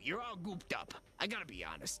at you. You're all gooped up. I gotta be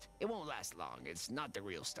honest. It won't last long. It's not the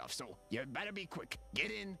real stuff, so you better be quick. Get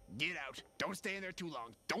in, get out. Don't stay in there too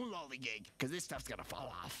long. Don't lollygag, because this stuff's gonna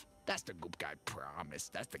fall off. That's the goop guy promise.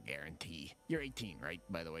 That's the guarantee. You're 18, right,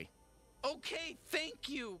 by the way? Okay, thank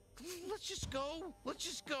you. Let's just go. Let's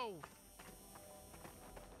just go.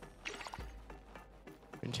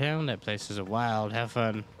 In town, that place is wild. Have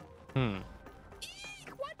fun. Watch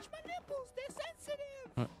my nipples. They're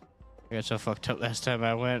sensitive. I got so fucked up last time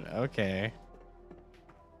I went. Okay.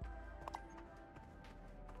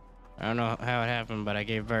 I don't know how it happened, but I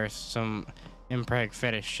gave birth. Some impreg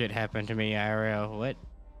fetish shit happened to me, IRL. What?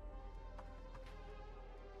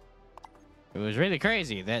 It was really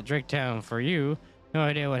crazy. That Drake Town for you. No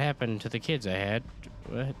idea what happened to the kids I had.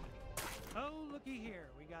 What? Oh, looky here.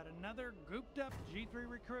 We got another gooped up G3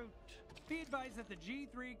 recruit. Be advised that the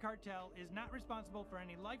G3 cartel is not responsible for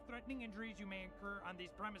any life-threatening injuries you may incur on these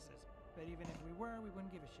premises. But even if we were, we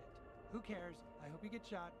wouldn't give a shit. Who cares? I hope you get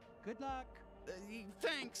shot. Good luck.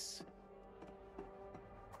 Thanks.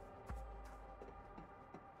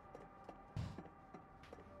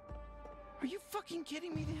 Are you fucking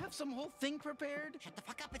kidding me? They have some whole thing prepared? Shut the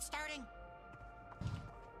fuck up, it's starting.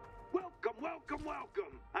 Welcome, welcome,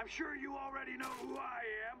 welcome. I'm sure you already know who I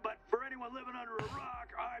am, but for anyone living under a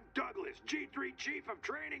rock, I'm Douglas, G3 Chief of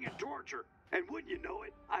Training and Torture. And wouldn't you know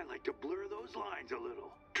it, I like to blur those lines a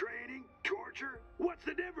little. Training, torture, what's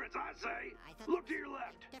the difference, I say? Look to your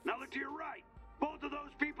left, now look to your right. Both of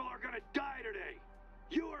those people are gonna die today.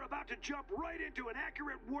 You are about to jump right into an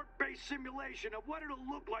accurate warp-based simulation of what it'll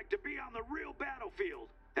look like to be on the real battlefield.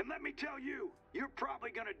 And let me tell you, you're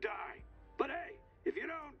probably gonna die. But hey, if you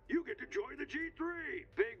don't, you get to join the G3.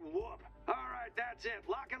 Big whoop. All right, that's it.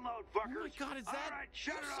 Lock and load, fuckers. Oh my god, is that? All right,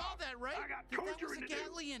 shut you it saw off. that, right? I got That was torturing a to do.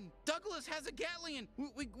 Gatlian. Douglas has a Gatlian.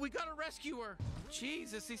 We gotta rescue her.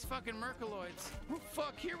 Jesus, these fucking Merkaloids. Oh,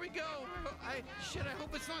 fuck, here we go. I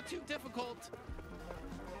hope it's not too difficult.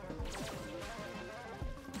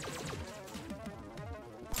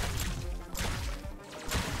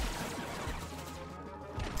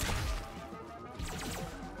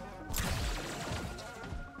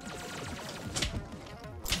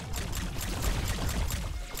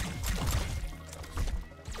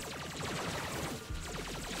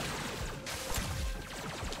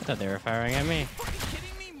 I thought they were firing at me.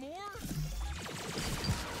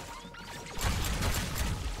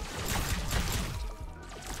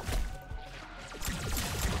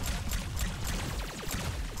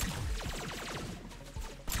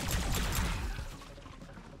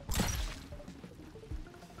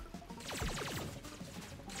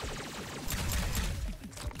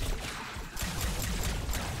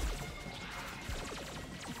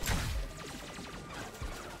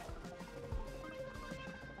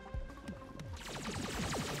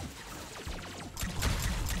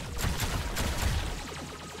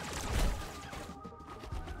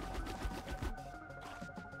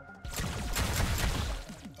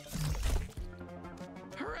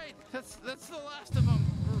 That's the last of them,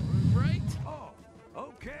 right? Oh,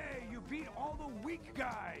 okay, you beat all the weak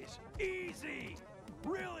guys. Easy.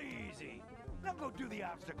 Really easy. Now go do the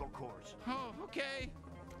obstacle course. Oh, okay.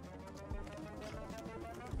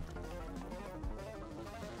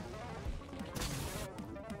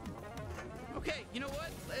 Okay, you know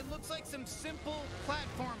what? It looks like some simple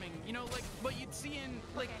platforming. You know, like what you'd see in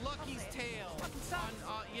like Lucky's Tale,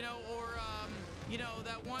 on, you know, or you know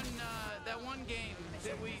that one game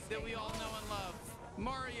that we all know and love,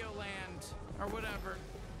 Mario Land or whatever.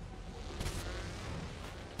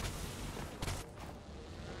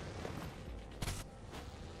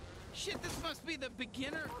 Shit, this must be the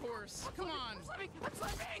beginner course. Come on. I'm slipping! I'm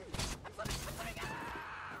slipping! I'm slipping!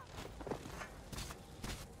 Ah!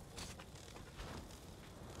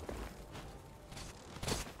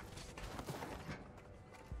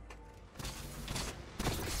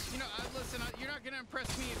 You know, listen, you're not gonna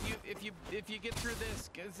impress me if you get through this,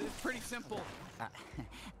 cause it's pretty simple.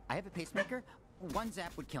 I have a pacemaker. One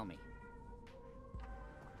zap would kill me.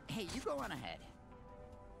 Hey, you go on ahead.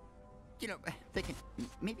 You know, thinking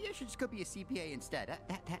maybe I should just go be a CPA instead.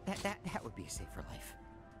 That would be a safer life.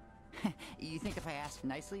 You think if I ask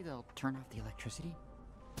nicely, they'll turn off the electricity?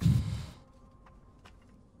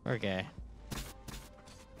 Okay.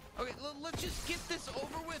 Okay, let's just get this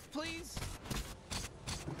over with, please.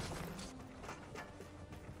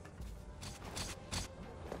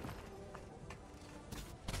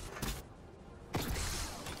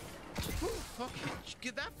 Ooh, fucking,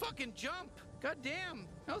 get that fucking jump. God damn,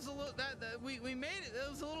 that was a little, we made it.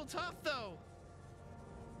 That was a little tough though.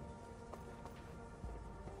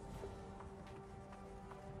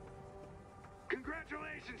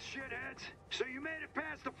 Congratulations, shitheads. So you made it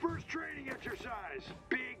past the first training exercise.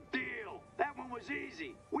 Big deal. That one was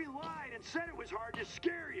easy. We lied and said it was hard to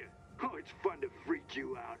scare you. Oh, it's fun to freak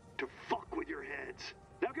you out, to fuck with your heads.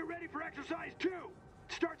 Now get ready for exercise 2.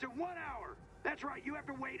 It starts in 1 hour. That's right, you have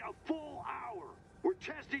to wait a full hour. We're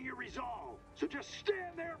testing your resolve, so just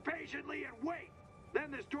stand there patiently and wait.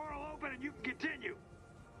 Then this door will open and you can continue.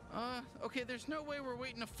 Okay, there's no way we're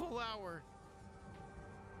waiting a full hour.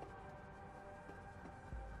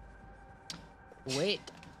 Wait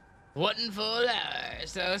 1 full hour,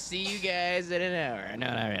 so see you guys in an hour. No,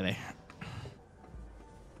 not really.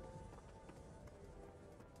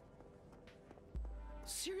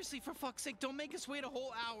 Seriously, for fuck's sake, don't make us wait a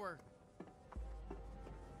whole hour.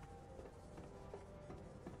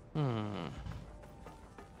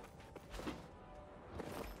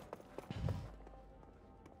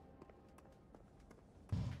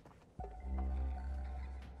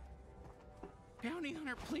 Bounty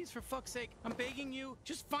Hunter, please, for fuck's sake, I'm begging you,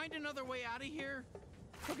 just find another way out of here.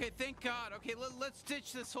 Okay, thank God. Okay, let's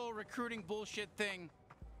ditch this whole recruiting bullshit thing.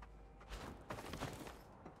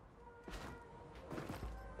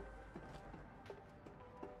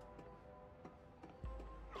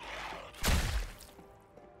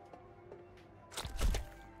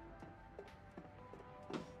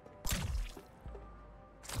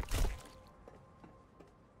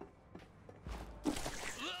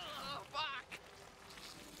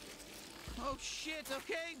 Oh shit,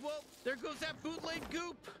 okay, well, there goes that bootleg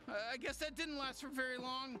goop. I guess that didn't last for very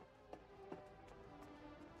long.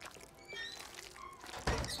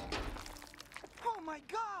 Oh my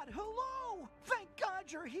God, hello! Thank God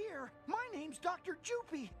you're here. My name's Dr.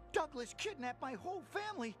 Joopy. Douglas kidnapped my whole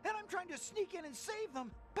family, and I'm trying to sneak in and save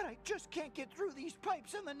them, but I just can't get through these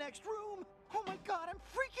pipes in the next room. Oh my God, I'm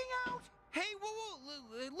freaking out! Hey, whoa,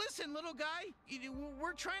 listen, little guy.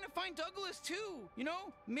 We're trying to find Douglas too. You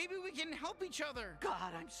know, maybe we can help each other.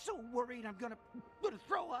 God, I'm so worried I'm gonna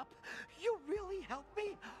throw up. You really helped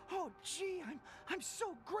me. Oh, gee, I'm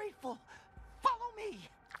so grateful. Follow me.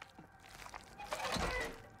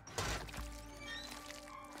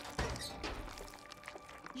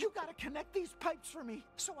 You gotta connect these pipes for me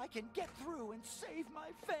so I can get through and save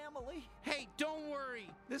my family. Hey, don't worry.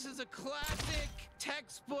 This is a classic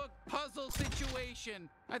textbook puzzle situation.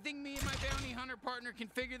 I think me and my bounty hunter partner can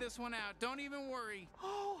figure this one out. Don't even worry.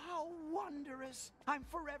 Oh, how wondrous. I'm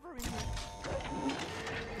forever in you.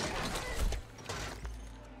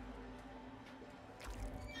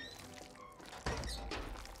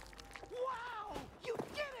 Wow! You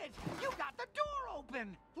did it! You got the door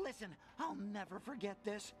open! Listen, I'll never forget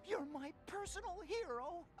this. You're my personal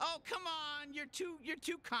hero. Oh, come on. You're too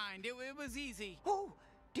kind. It was easy. Oh,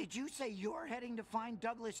 did you say you're heading to find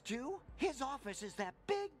Douglas too? His office is that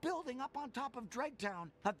big building up on top of Dregtown.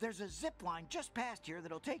 There's a zip line just past here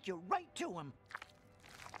that'll take you right to him.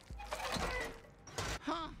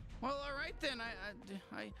 Huh. Well, all right then.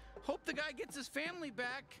 I hope the guy gets his family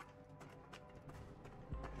back.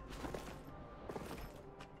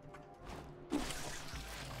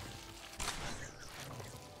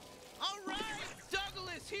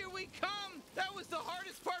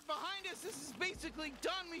 guess this is basically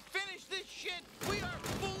done. We finished this shit. We are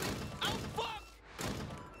fully out. Fuck!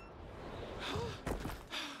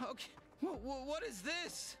 Okay, what is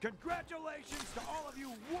this? Congratulations to all of you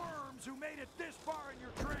worms who made it this far in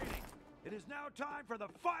your training. It is now time for the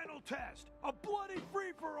final test, a bloody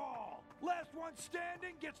free-for-all. Last one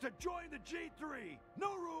standing gets to join the G3.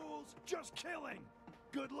 No rules, just killing.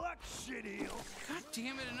 Good luck, shit heels. God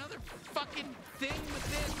damn it, another fucking thing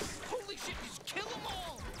with this. Holy shit, just kill them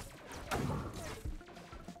all.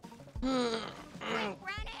 Running!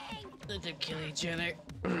 Let them kill each other.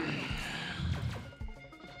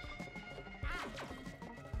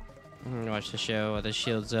 Watch the show with the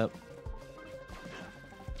shields up.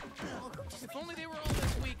 If only they were all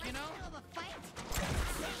this weak, you know?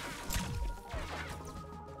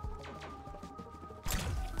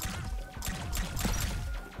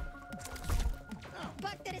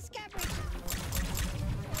 Fuck the discovery!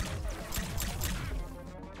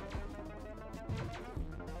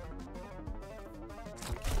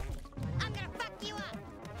 I'm gonna fuck you up!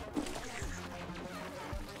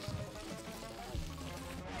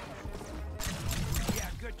 Yeah,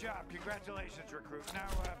 good job. Congratulations, recruit. Now,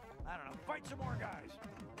 I don't know, fight some more guys.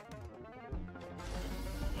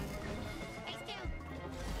 Hey, Stu!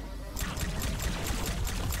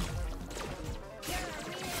 You're a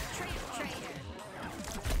real tramp trader.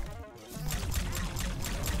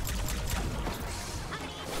 I'm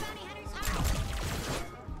gonna eat the bounty hunter's heart.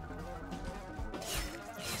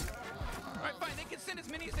 Alright, fine, they can send as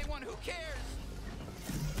many as they want. Who cares?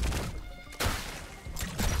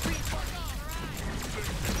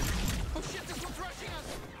 Oh shit, this one's rushing us!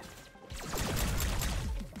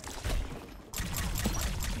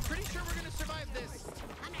 I'm pretty sure we're gonna survive this.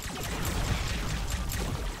 I'm not kidding.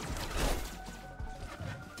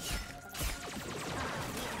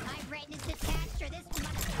 My brain is detached or this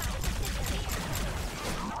motherfucker will disappear.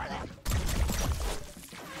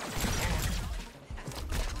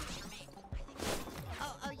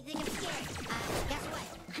 Oh, you think I'm scared? Guess what?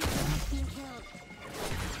 I'm being killed.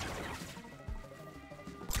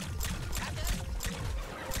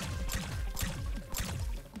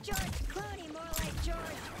 George Clooney, more like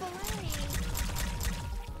George Ballooney.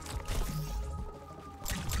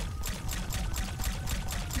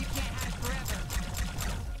 You can't hide forever.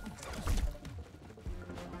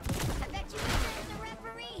 I bet you wish there was a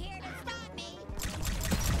referee here to stop me.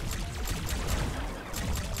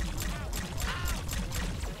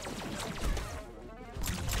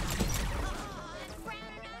 Oh, I'm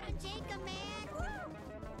frowning out on Jacob, man. Woo!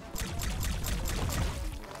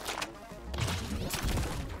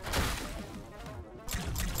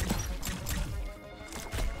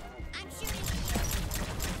 I'm shooting at you.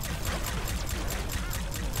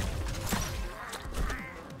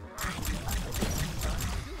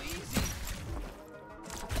 Too easy.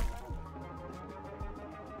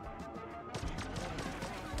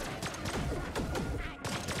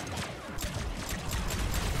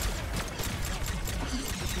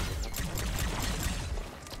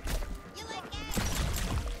 You like that?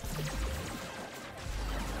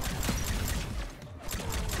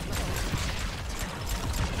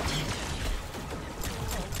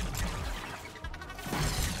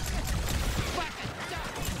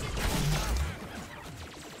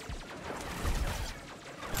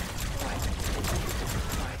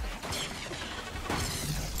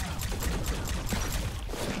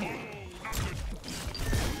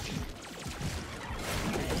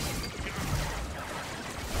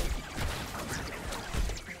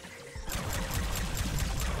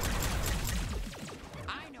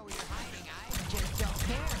 I know where you're hiding. I just don't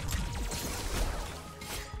care.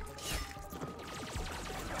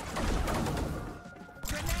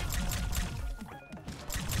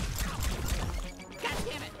 God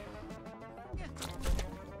damn it!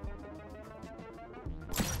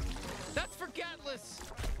 That's for Gatless.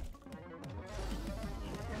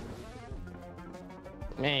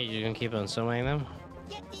 Man, you gonna keep on summoning them?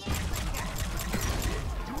 Get the airlinger.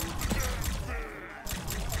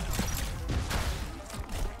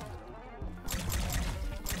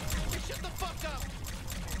 Hey, shut the fuck up!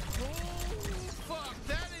 Oh, fuck,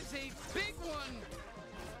 that is a big one!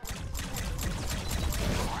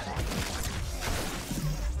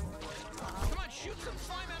 Come on, shoot some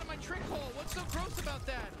slime out of my trick hole! What's so gross about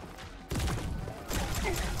that?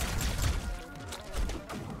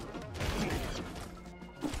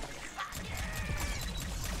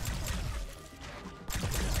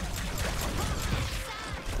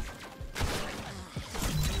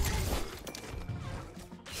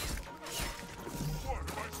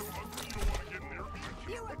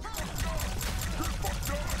 You were told.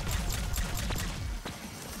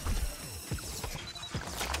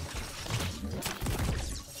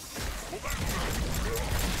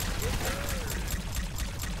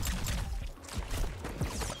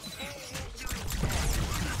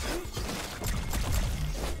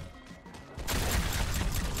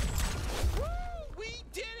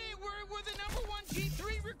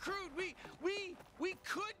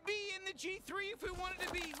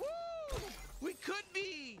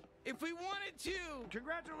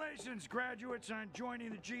 Congratulations, graduates, on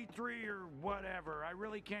joining the G3 or whatever. I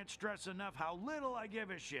really can't stress enough how little I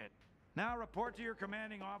give a shit. Now report to your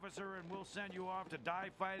commanding officer and we'll send you off to die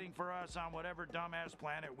fighting for us on whatever dumbass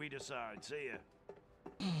planet we decide. See ya.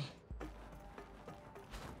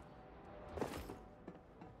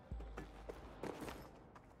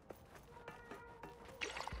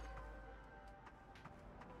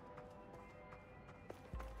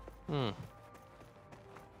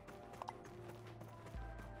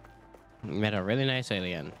 Met a really nice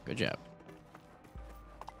alien. Good job.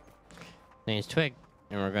 Name's Twig,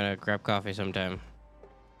 and we're gonna grab coffee sometime.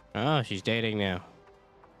 Oh, she's dating now.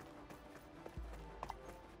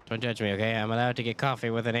 Don't judge me, okay? I'm allowed to get coffee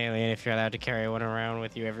with an alien if you're allowed to carry one around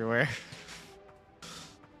with you everywhere.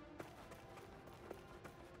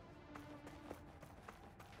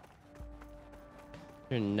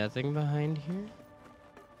 There's nothing behind here?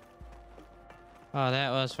 Oh,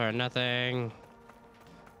 that was for nothing.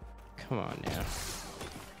 Come on now.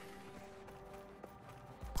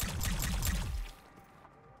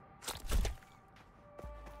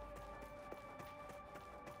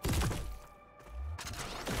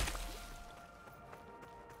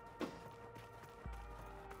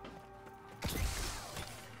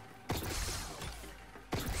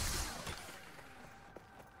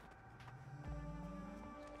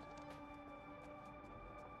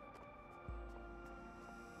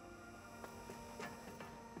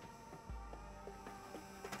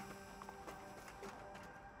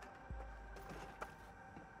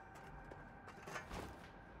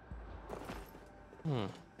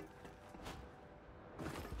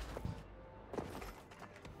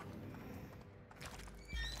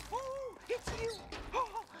 Oh, it's you!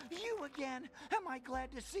 Oh, you again! Am I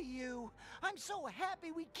glad to see you? I'm so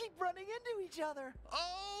happy we keep running into each other.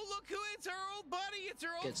 Oh, look who it's our old buddy. It's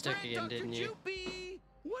our old Get stuck friend, again, Dr. didn't you? Joopy.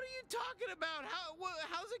 What are you talking about?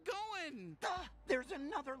 How's it going? There's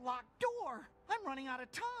another locked door. I'm running out of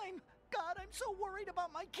time. God, I'm so worried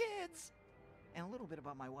about my kids. And a little bit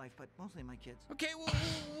about my wife, but mostly my kids. Okay,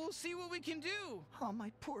 we'll see what we can do. Oh, my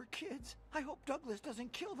poor kids. I hope Douglas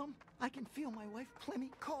doesn't kill them. I can feel my wife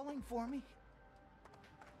Plymmy calling for me.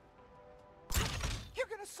 You're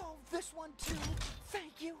gonna solve this one too.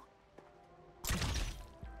 Thank you.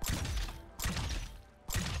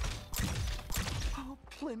 Oh,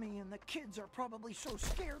 Plymmy and the kids are probably so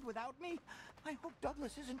scared without me. I hope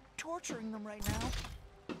Douglas isn't torturing them right now.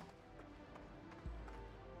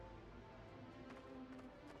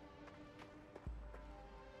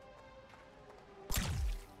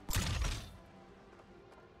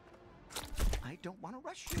 I don't want to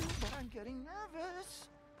rush you, but I'm getting nervous.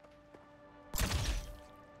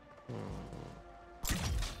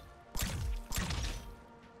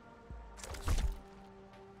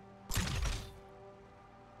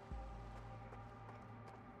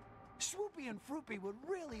 Swoopy and Froopy would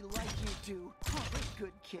really like you two. Oh, they're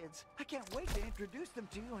good kids. I can't wait to introduce them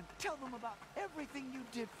to you and tell them about everything you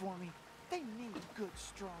did for me. They need good,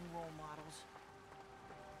 strong role models.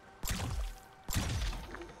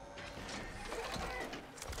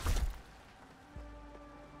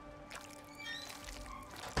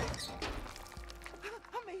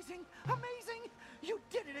 Amazing! Amazing! You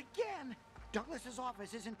did it again! Douglas's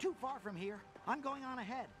office isn't too far from here. I'm going on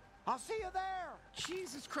ahead. I'll see you there!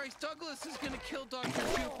 Jesus Christ, Douglas is gonna kill Dr.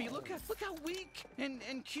 Joopy. Look how weak and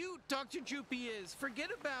cute Dr. Joopy is. Forget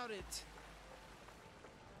about it.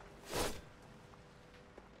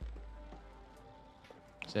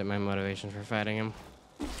 Is that my motivation for fighting him?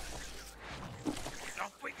 This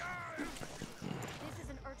is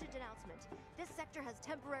an urgent announcement. This sector has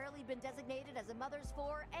temporarily been designated as a Mothers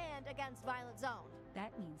For and Against Violent Zone.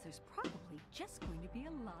 That means there's probably just going to be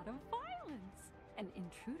a lot of violence. An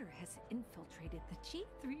intruder has infiltrated the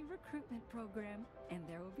G3 recruitment program, and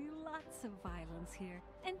there will be lots of violence here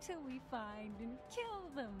until we find and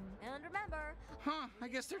kill them. And remember... Huh, I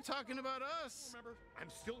guess they're talking about us. Remember, I'm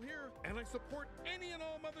still here, and I support any and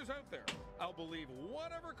all mothers out there. I'll believe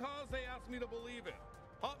whatever cause they ask me to believe in.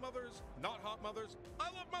 Hot mothers, not hot mothers,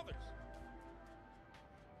 I love mothers.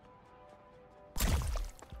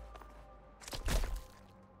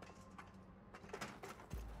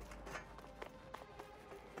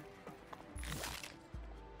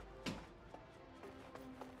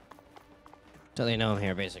 So they know I'm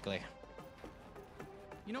here, basically.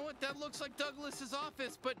 You know what? That looks like Douglas's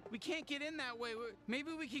office, but we can't get in that way.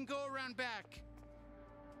 Maybe we can go around back.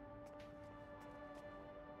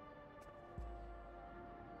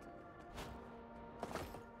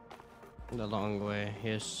 The long way,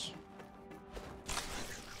 yes.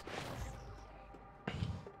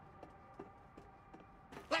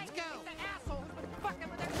 Let's go! The asshole who's been fucking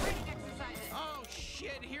with their training exercises! Oh,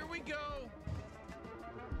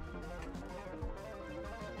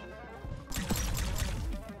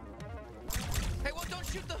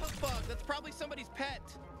 shoot the hook bug. That's probably somebody's pet.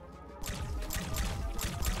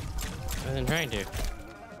 I wasn't trying to. Good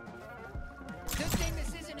thing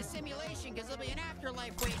this isn't a simulation, because there'll be an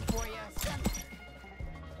afterlife waiting for you.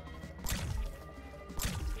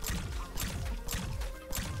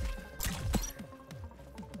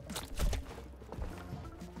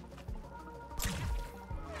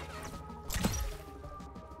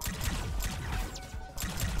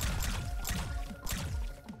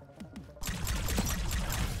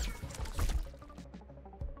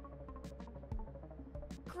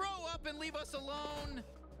 Grow up and leave us alone.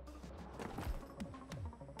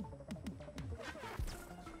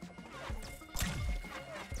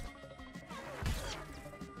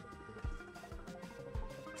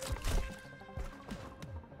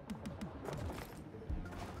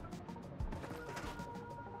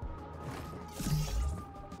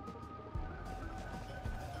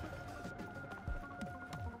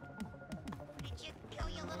 Did you kill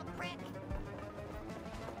you little prick?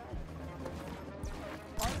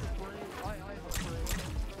 I'm afraid. I'm afraid.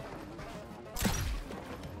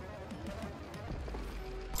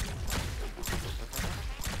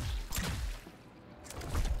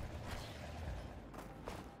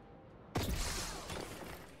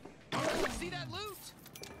 See that loot?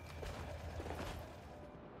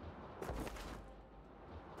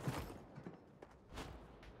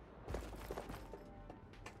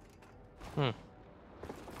 Hmm.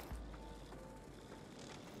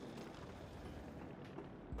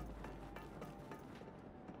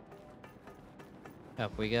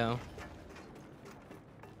 Up we go.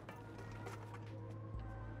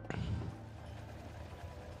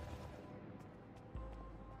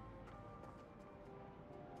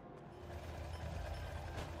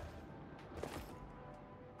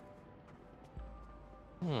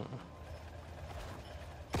 Hmm.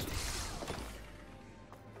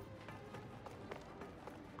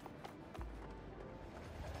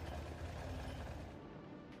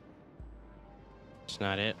 It's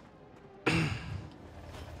not it.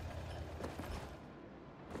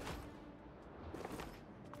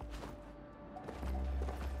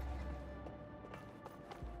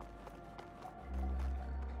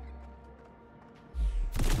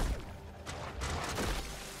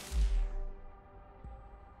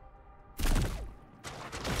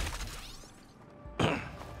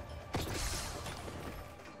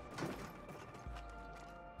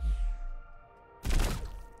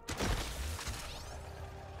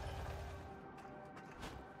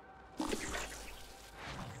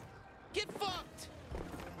 Get fucked!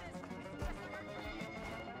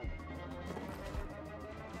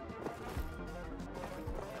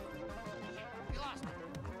 We lost him.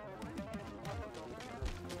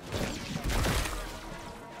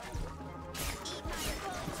 Eat my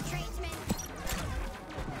bones, tradesman.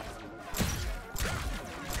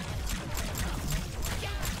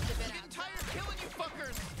 I'm getting tired of killing you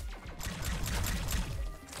fuckers!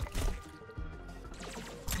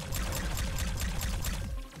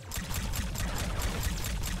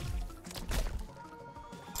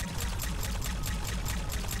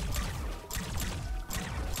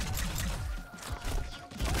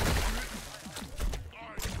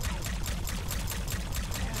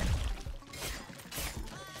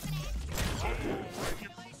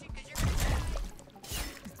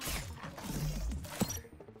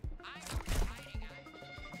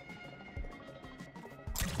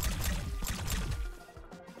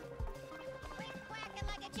 Quacking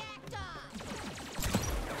like a jackdaw.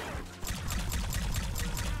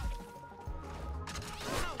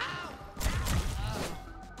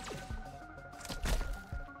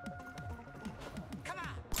 Come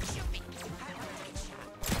on, shoot me. I want to get shot.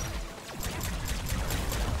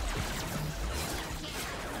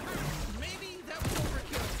 Maybe that was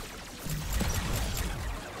overkill.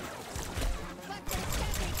 Fuck this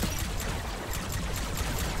country, kid.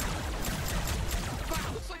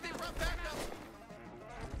 Wow, looks like they brought back up.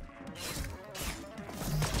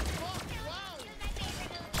 Fuck, wow.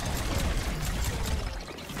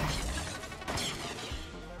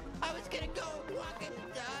 I was gonna go walking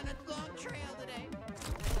on a long trail today.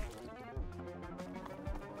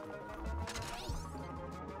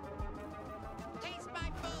 Taste my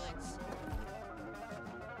bullets.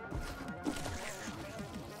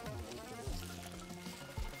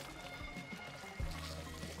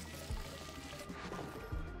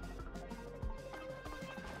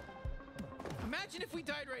 Imagine if we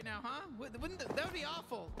died right now, huh? Wouldn't that would be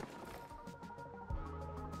awful.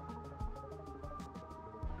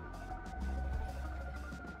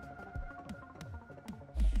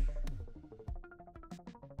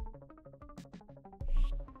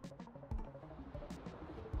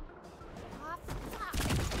 Oh, fuck.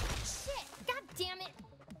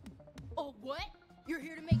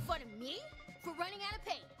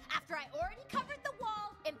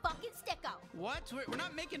 What? We're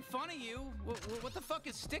not making fun of you. What the fuck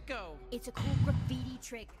is sticko? It's a cool graffiti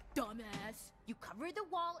trick, dumbass. You cover the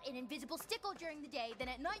wall in invisible sticko during the day, then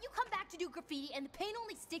at night you come back to do graffiti and the paint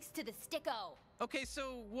only sticks to the sticko. Okay,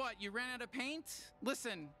 so what? You ran out of paint?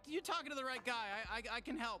 Listen, you're talking to the right guy. I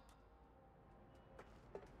can help.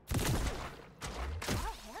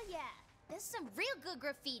 Oh, hell yeah. This is some real good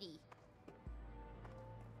graffiti.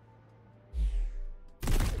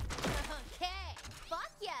 Okay.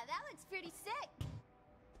 Fuck yeah, that looks pretty sick.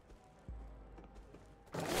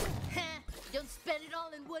 Don't spend it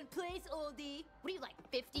all in one place, oldie. What are you, like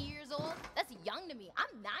 50 years old? That's young to me.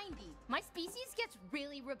 I'm 90. My species gets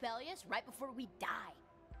really rebellious right before we die.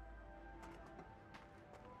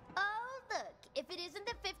 Oh, look. If it isn't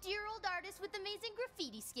the 50-year-old artist with amazing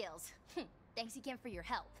graffiti skills. Thanks again for your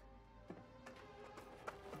help.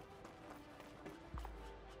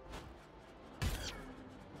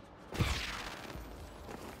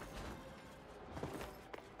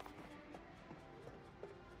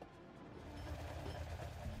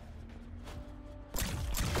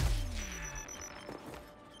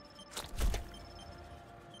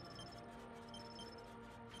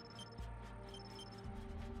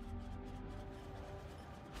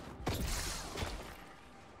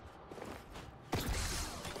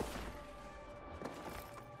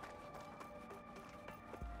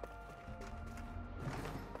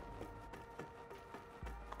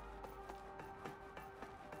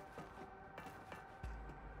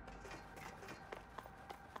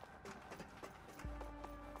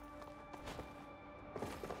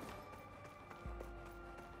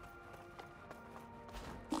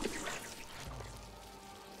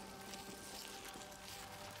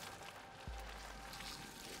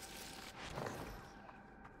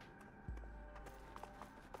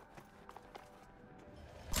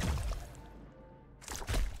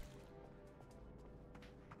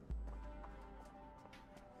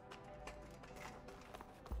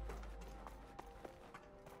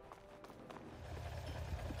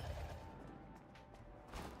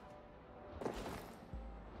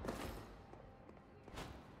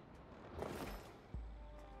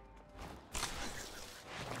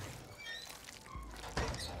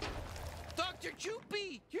 Dr.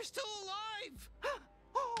 Joopy, you're still alive!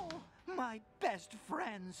 Oh, my best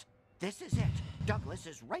friends. This is it. Douglas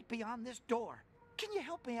is right beyond this door. Can you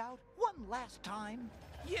help me out one last time?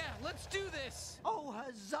 Yeah, let's do this! Oh,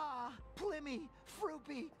 huzzah! Plimmy,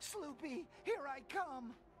 Froopy, Sloopy, here I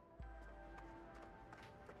come!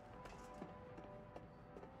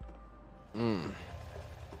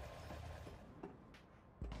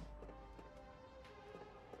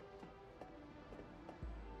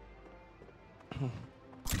 Here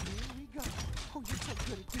we go. Oh, you're so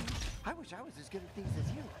good at these. I wish I was as good at these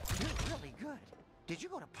as you. You're really good. Did you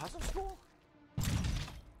go to puzzle school?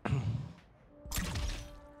 This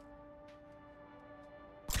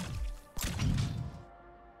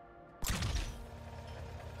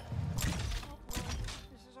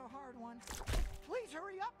is a hard one. Please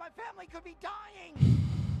hurry up. My family could be dying.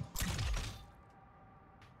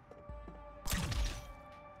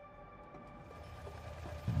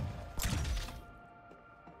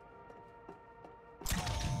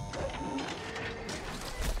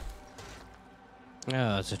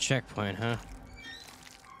 Oh, it's a checkpoint, huh?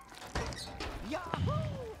 Yahoo!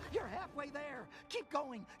 You're halfway there. Keep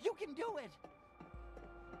going. You can do it.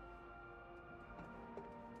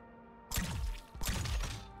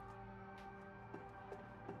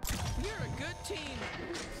 You're a good team.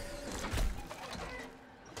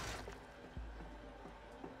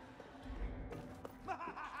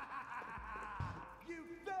 You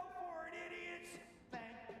fell for it, idiots!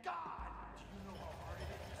 Thank God! Do you know how hard it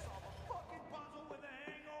is to solve a fucking puzzle with a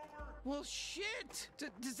hangover? Well, shit!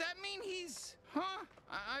 Does that mean he's... Huh?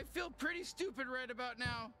 I feel pretty stupid right about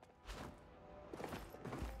now.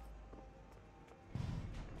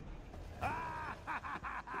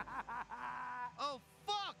 Oh,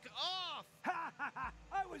 fuck off!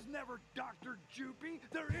 I was never Dr. Joopy.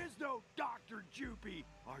 There is no Dr. Joopy.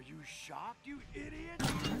 Are you shocked, you idiot?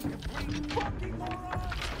 You complete fucking moron!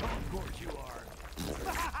 Of course you are.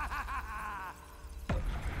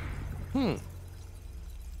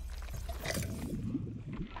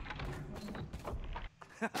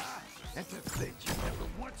 And to think you never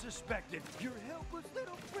once suspected your helpless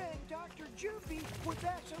little friend, Dr. Joopy, was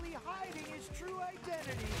actually hiding his true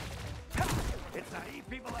identity. Ha! It's naive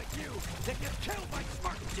people like you that get killed by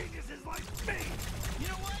smart geniuses like me! You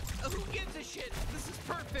know what? Who gives a shit? This is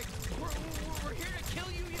perfect. We're here to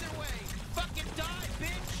kill you either way. Fucking die,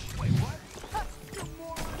 bitch! Wait, what? You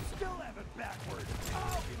morons still have it backward.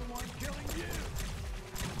 I'll be the one killing you.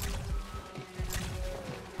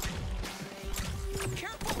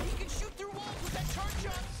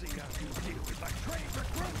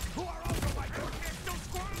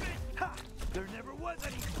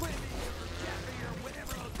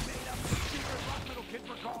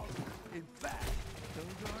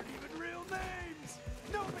 aren't even real names!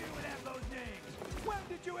 Nobody would have those names! When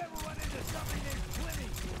did you ever run into somebody named Pliny?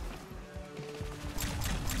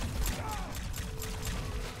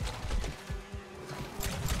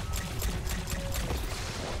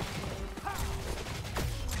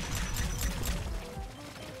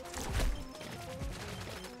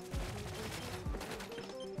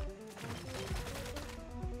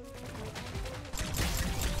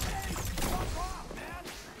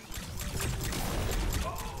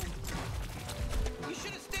 You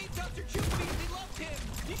should have stayed Dr. Juicy. We loved him.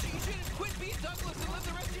 You should have quit being Douglas and lived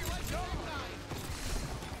the rest of your life Valentine.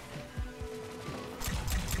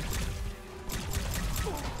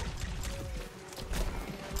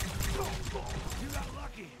 You got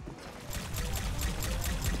lucky.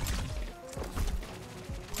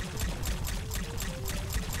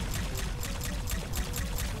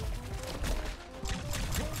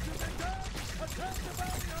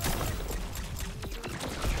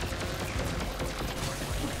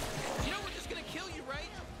 You know we're just gonna kill you, right?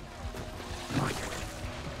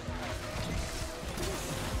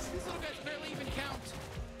 These little guys barely even count.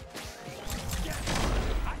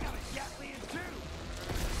 I got a Gatlian too.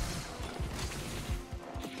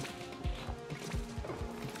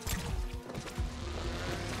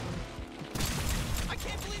 I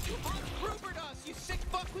can't believe you Hans Grubered us, you sick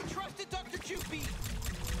fuck. We trusted Dr. Juicy.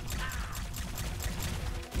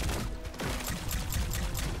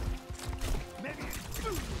 Maybe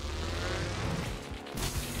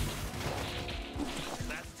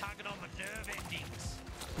That's tugging on the nerve endings.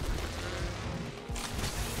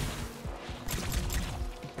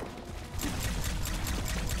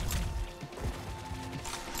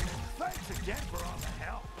 thanks again for all the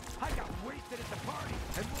help. I got wasted at the party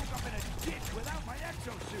and woke up in a ditch without my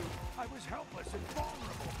exosuit. I was helpless and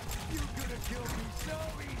vulnerable. You could have killed me so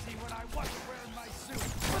easy when I wasn't wearing my suit,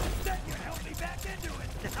 but instead you helped me back into it.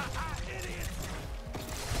 Idiots!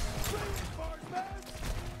 Reinforcements!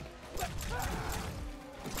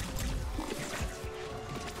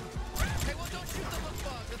 Hey, well, don't shoot the little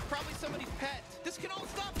bug. That's probably somebody's pet. This can all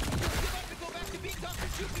stop. You'll have to go back to being Dr.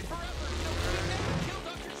 Juicy forever. You know, we never kill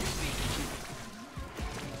Dr. Juicy.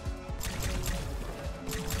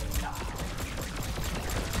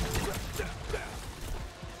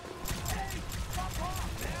 Hey, fuck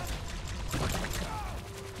off, man!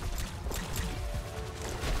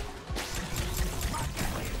 My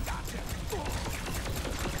Gatlian got him!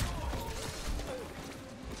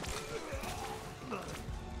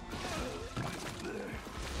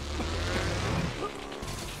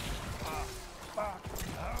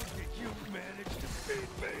 How did you manage to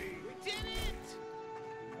beat me? We did it!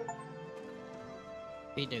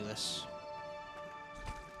 Be Douglas.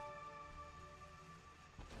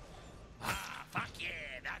 Ah, fuck yeah,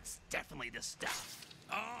 that's definitely the stuff.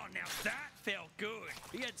 Oh, now that felt good.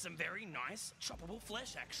 We had some very nice choppable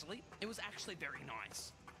flesh, actually. It was actually very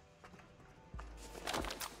nice.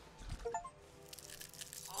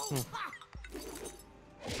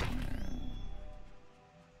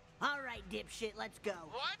 All right, dipshit, let's go.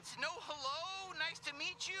 What? No hello? Nice to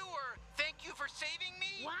meet you? Or thank you for saving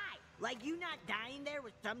me? Why? Like you not dying there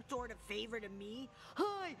was some sort of favor to me?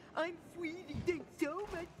 Hi, I'm Sweetie. Thanks so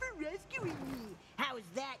much for rescuing me. How is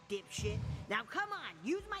that, dipshit? Now come on,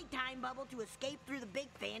 use my time bubble to escape through the big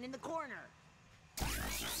fan in the corner.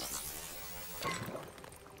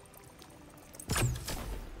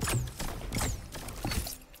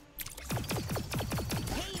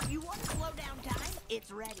 Hey, if you want to slow down time,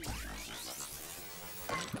 it's ready.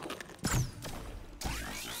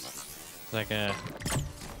 Like a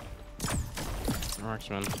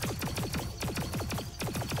marksman. Time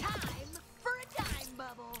for a time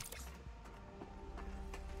bubble.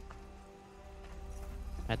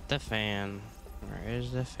 At the fan. Where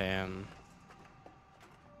is the fan?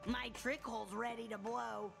 My trick hole's ready to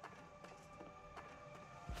blow.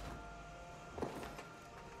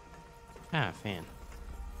 Ah, fan.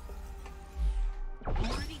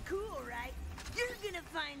 Pretty cool, right? You're gonna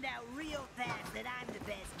find out real fast that I'm the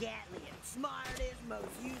best Gatlian. Smartest, most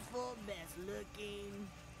useful, best looking.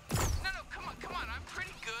 No, come on, I'm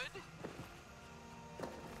pretty good.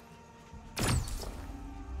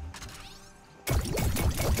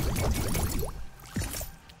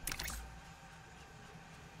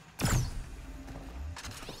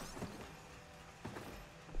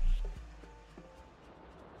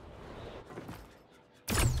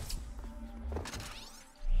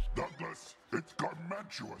 Douglas, it's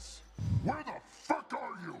gargantuous. Where the fuck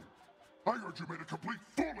are you? I heard you made a complete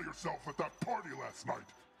fool of yourself at that party last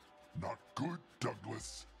night. Not good,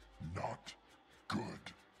 Douglas. Not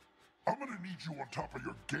good. I'm gonna need you on top of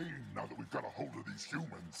your game now that we've got a hold of these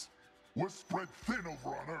humans. We're spread thin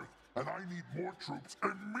over on Earth, and I need more troops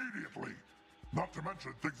immediately. Not to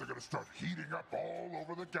mention, things are gonna start heating up all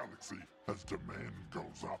over the galaxy as demand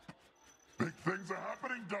goes up. Big things are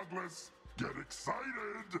happening, Douglas. Get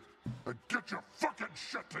excited and get your fucking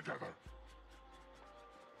shit together.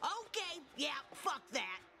 Okay, yeah, fuck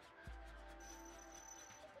that.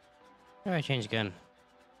 Alright, change gun.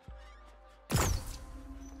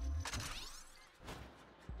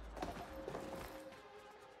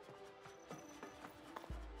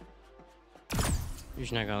 You're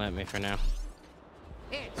just not gonna let me for now.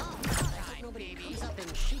 I hope nobody comes up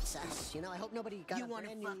and shoots us. You know, I hope nobody got a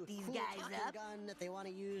brand new these cool guys talking up? gun that they want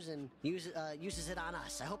to use and uses it on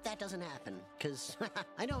us. I hope that doesn't happen, because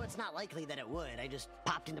I know it's not likely that it would. I just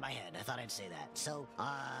popped into my head. I thought I'd say that. So,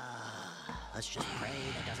 let's just pray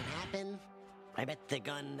that doesn't happen. I bet the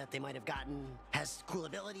gun that they might have gotten has cool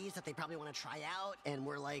abilities that they probably want to try out, and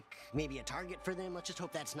we're like maybe a target for them. Let's just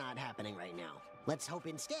hope that's not happening right now. Let's hope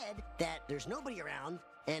instead that there's nobody around,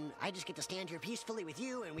 and I just get to stand here peacefully with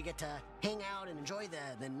you, and we get to hang out and enjoy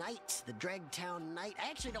the night, the Dregtown night. I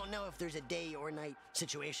actually don't know if there's a day or night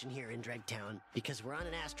situation here in Dregtown, because we're on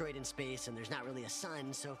an asteroid in space, and there's not really a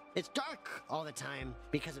sun, so it's dark all the time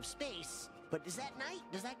because of space. But is that night?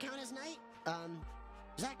 Does that count as night?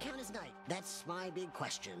 Does that count as night? That's my big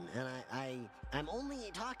question, and I'm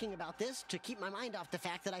only talking about this to keep my mind off the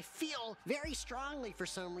fact that I feel very strongly for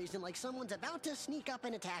some reason like someone's about to sneak up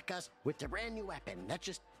and attack us with their brand new weapon. That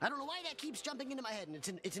just, I don't know why that keeps jumping into my head, and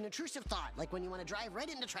it's an intrusive thought, like when you want to drive right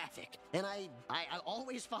into traffic. And I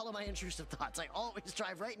always follow my intrusive thoughts. I always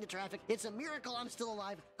drive right into traffic. It's a miracle I'm still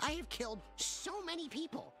alive. I have killed so many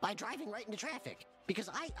people by driving right into traffic. Because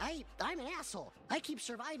I'm an asshole. I keep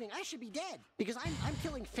surviving. I should be dead. Because I'm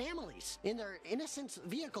killing families in their innocent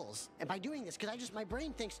vehicles. And by doing this, because my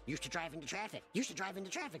brain thinks, you should drive into traffic. You should drive into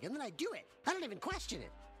traffic. And then I do it. I don't even question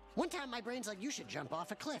it. One time my brain's like, you should jump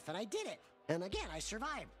off a cliff. And I did it. And again, I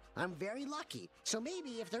survived. I'm very lucky. So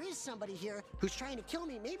maybe if there is somebody here who's trying to kill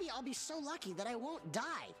me, maybe I'll be so lucky that I won't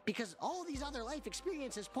die. Because all these other life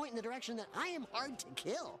experiences point in the direction that I am hard to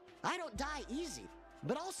kill. I don't die easy.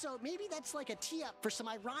 But also, maybe that's like a tee-up for some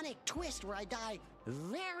ironic twist where I die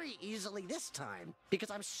very easily this time. Because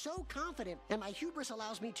I'm so confident, and my hubris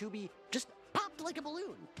allows me to be just popped like a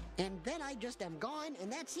balloon. And then I just am gone,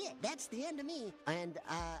 and that's it. That's the end of me. And,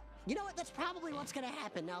 you know what? That's probably what's gonna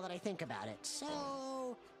happen now that I think about it.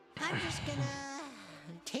 So, I'm just gonna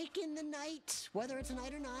take in the night, whether it's a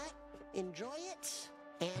night or not, enjoy it.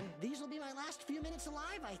 And these will be my last few minutes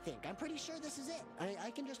alive, I think. I'm pretty sure this is it. I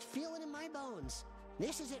can just feel it in my bones.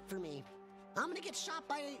 This is it for me. I'm gonna get shot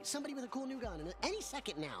by somebody with a cool new gun any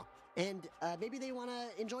second now. And maybe they want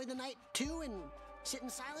to enjoy the night too and sit in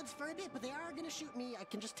silence for a bit, but they are gonna shoot me. I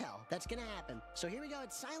can just tell. That's gonna happen. So here we go.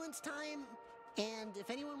 It's silence time. And if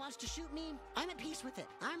anyone wants to shoot me, I'm at peace with it.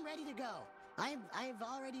 I'm ready to go. I've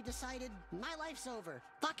already decided my life's over.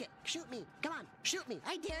 Fuck it. Shoot me. Come on. Shoot me.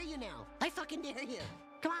 I dare you now. I fucking dare you.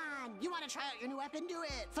 Come on. You want to try out your new weapon? Do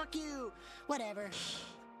it. Fuck you. Whatever.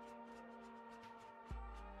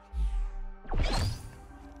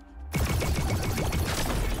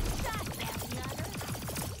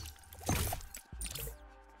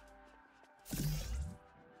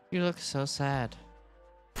 You look so sad.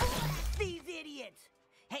 These idiots!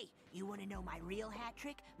 Hey, you want to know my real hat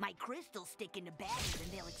trick? My crystals stick into batteries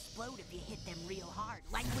and they'll explode if you hit them real hard,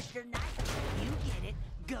 like with your knife. You get it.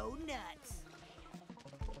 Go nuts.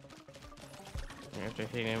 You have to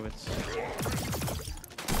hit him with.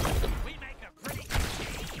 We make a pretty good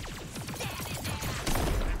team. Stand it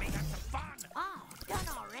down. Let me have some fun. Oh, done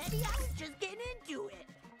already? I was just getting into it.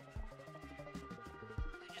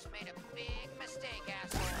 You just made a big mistake,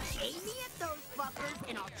 asshole. Aim me at those fuckers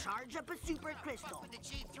and I'll charge up a super crystal. With the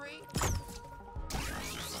G3?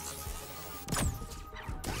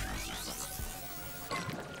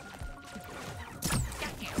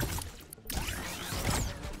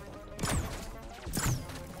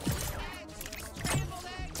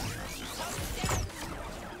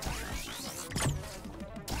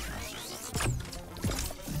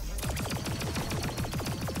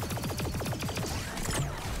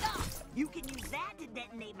 You can use that to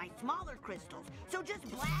detonate my smaller crystals. So just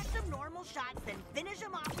blast some normal shots, then finish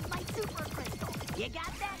them off with my super crystal. You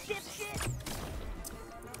got that, dipshit?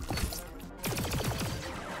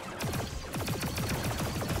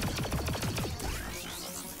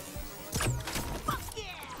 Fuck yeah!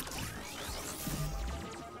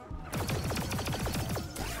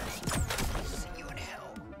 See you in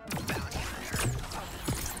hell, bounty hunter.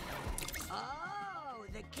 Oh,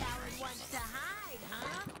 the coward wants to hide,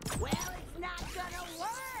 huh? Well, it's not gonna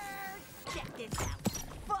work! Check this out.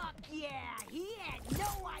 Fuck yeah! He had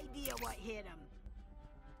no idea what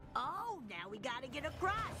Oh, now we gotta get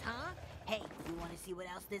across, huh? Hey, you wanna see what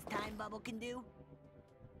else this time bubble can do?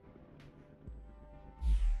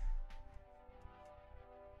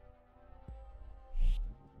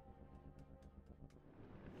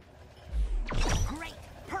 Great!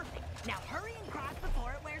 Perfect! Now hurry and cross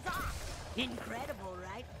before it wears off! Incredible,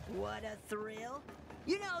 right? What a thrill!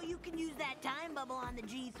 You know, you can use that time bubble on the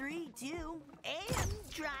G3, too. And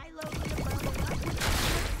try loading the bubble up with the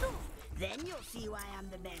crystal. Then you'll see why I'm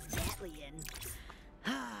the best Gatlian.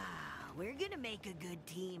 We're gonna make a good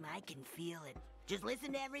team, I can feel it. Just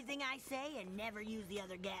listen to everything I say and never use the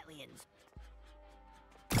other Gatlians.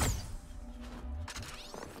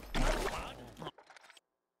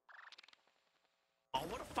 Oh,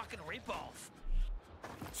 what a fucking ripoff.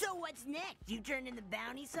 So what's next? You turning the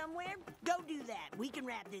bounty somewhere? Go do that. We can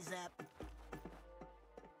wrap this up.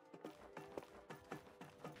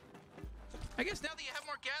 I guess now that you have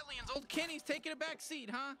more Gatlians, old Kenny's taking a back seat,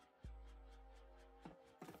 huh?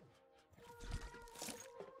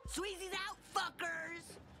 Sweezy's out,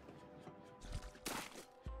 fuckers!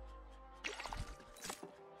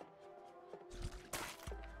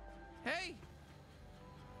 Hey!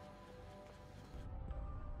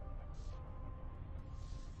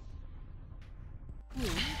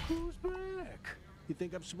 Who's back? You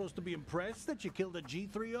think I'm supposed to be impressed that you killed a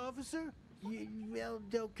G3 officer? Well,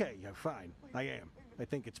 okay, fine. I am. I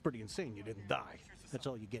think it's pretty insane you didn't die. That's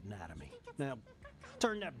all you're getting out of me. Now,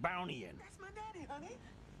 turn that bounty in. That's my daddy, honey.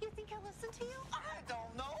 You think he'll listen to you? I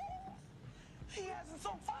don't know. He hasn't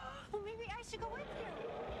so far. Well, maybe I should go with you.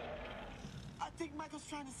 I think Michael's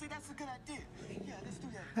trying to say that's a good idea. Yeah, let's do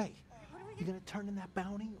that. Hey, you gonna turn in that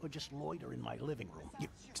bounty or just loiter in my living room?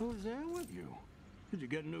 What's that with you? Did you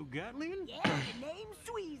get a new Gatlian? Yeah, the name's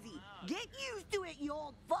Sweezy. Get used to it, you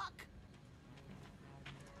old fuck.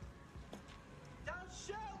 Don't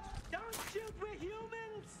shoot! Don't shoot, we're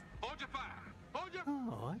humans! Hold your fire! Hold your...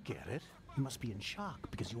 Oh, I get it. You must be in shock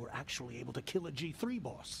because you were actually able to kill a G3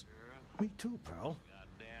 boss. Me too, pal.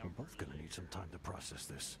 We're both gonna need some time to process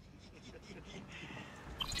this.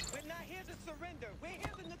 We're not here to surrender. We're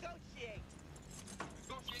here to negotiate.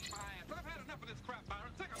 Negotiate my ass. I've had enough of this crap,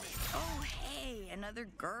 Byron. Take me. Oh, hey, another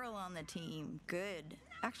girl on the team. Good.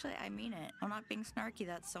 Actually, I mean it. I'm not being snarky.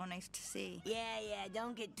 That's so nice to see. Yeah,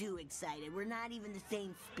 don't get too excited. We're not even the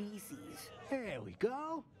same species. There we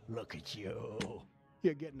go. Look at you.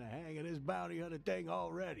 You're getting the hang of this bounty hunter thing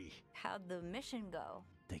already. How'd the mission go?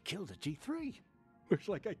 They killed a G3. Looks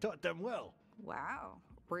like I taught them well. Wow.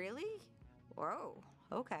 Really? Whoa.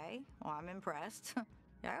 Okay. Well, I'm impressed.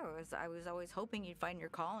 Yeah, I was always hoping you'd find your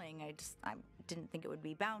calling. I didn't think it would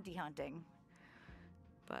be bounty hunting.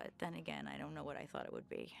 But then again, I don't know what I thought it would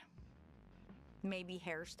be. Maybe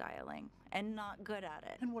hairstyling, and not good at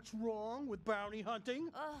it. And what's wrong with bounty hunting?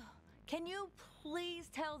 Ugh. Can you please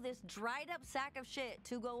tell this dried up sack of shit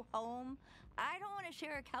to go home? I don't want to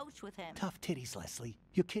share a couch with him. Tough titties, Leslie.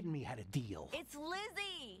 You're kidding me had a deal. It's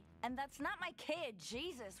Lizzie! And that's not my kid.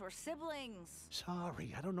 Jesus, we're siblings.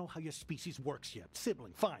 Sorry, I don't know how your species works yet.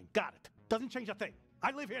 Sibling, fine, got it. Doesn't change a thing.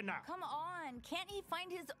 I live here now. Come on, can't he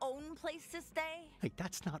find his own place to stay? Hey,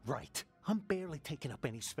 that's not right. I'm barely taking up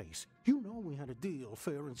any space. You know we had a deal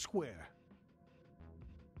fair and square.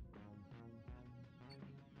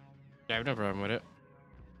 I have no problem with it.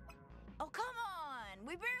 Oh, come on!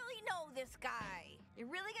 We barely know this guy. You're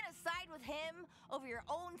really gonna side with him over your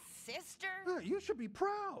own sister? You should be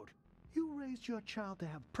proud. You raised your child to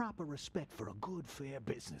have proper respect for a good, fair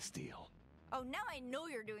business deal. Oh, now I know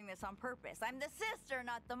you're doing this on purpose. I'm the sister,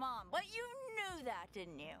 not the mom. But you knew that,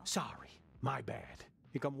 didn't you? Sorry, my bad.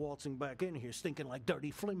 You come waltzing back in here stinking like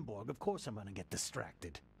dirty Flimborg. Of course I'm gonna get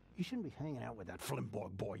distracted. You shouldn't be hanging out with that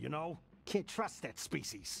Flimborg boy, you know? Can't trust that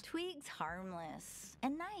species. Twig's harmless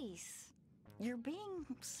and nice. You're being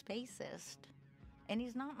spacist. And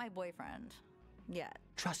he's not my boyfriend. Yet.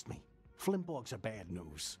 Trust me, Flimborgs are bad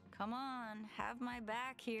news. Come on, have my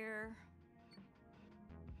back here.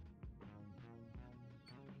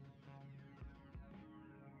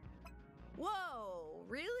 Whoa,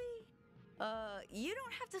 really? You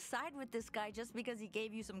don't have to side with this guy just because he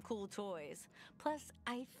gave you some cool toys. Plus,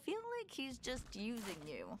 I feel like he's just using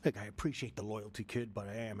you. Look, I appreciate the loyalty, kid, but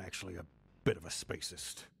I am actually a bit of a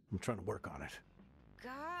spacist. I'm trying to work on it.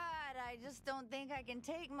 God, I just don't think I can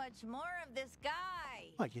take much more of this guy.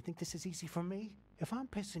 What, you think this is easy for me? If I'm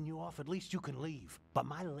pissing you off, at least you can leave. But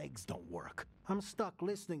my legs don't work. I'm stuck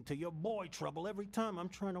listening to your boy trouble every time I'm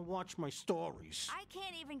trying to watch my stories. I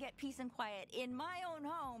can't even get peace and quiet in my own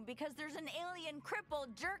home because there's an alien cripple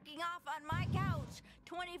jerking off on my couch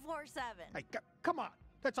 24/7. Hey, come on.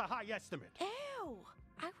 That's a high estimate. Ew,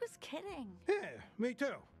 I was kidding. Yeah, me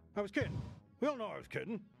too. I was kidding. We all know I was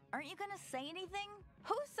kidding. Aren't you gonna say anything?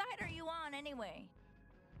 Whose side are you on anyway?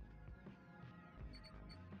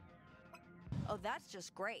 Oh, that's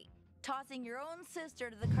just great. Tossing your own sister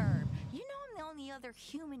to the curb. You know I'm the only other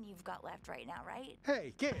human you've got left right now, right?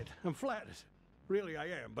 Hey, kid, I'm flattered. Really, I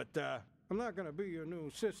am, but I'm not gonna be your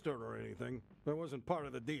new sister or anything. That wasn't part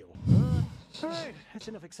of the deal. All right, that's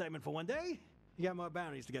enough excitement for one day. You got more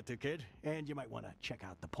bounties to get to, kid, and you might want to check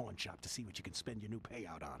out the pawn shop to see what you can spend your new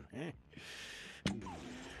payout on, eh?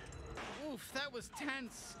 Oof, that was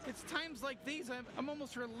tense. It's times like these I'm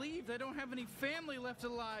almost relieved I don't have any family left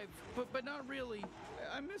alive. But not really.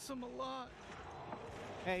 I miss them a lot.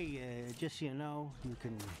 Hey, just so you know, you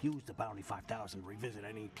can use the Bounty 5000 to revisit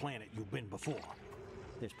any planet you've been before.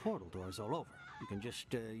 There's portal doors all over. You can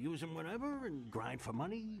just use them whenever and grind for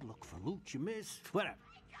money, look for loot you missed, whatever.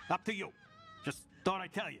 Up to you. Just thought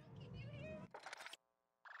I'd tell you.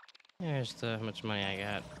 Here's how much money I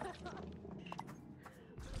got.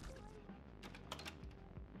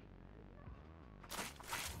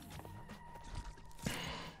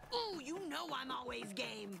 Ooh, you know I'm always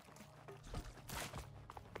game.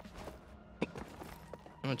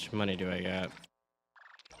 How much money do I got?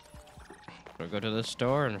 We'll go to the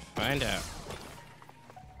store and find out.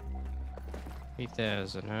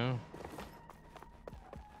 3,000, huh?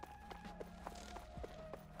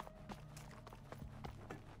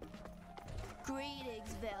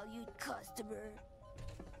 Greetings, valued customer.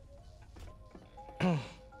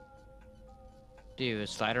 Dude,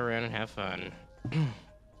 slide around and have fun.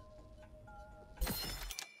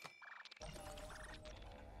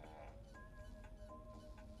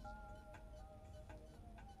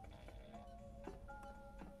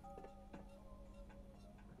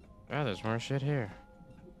 Oh, there's more shit here.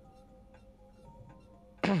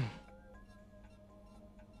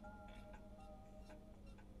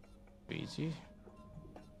 Easy.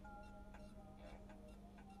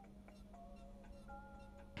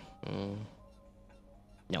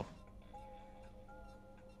 No.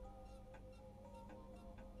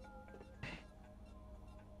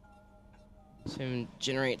 Sim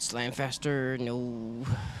generate slime faster. No.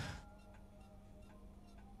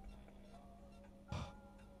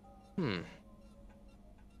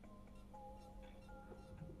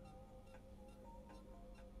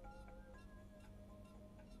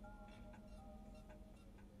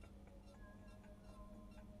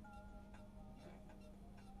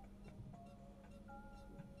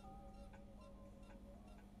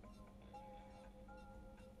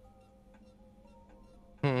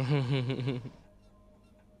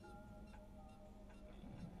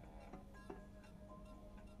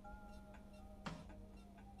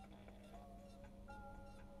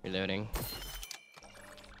 Reloading.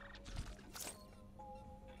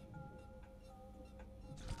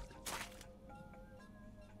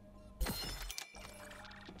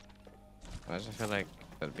 Why does it feel like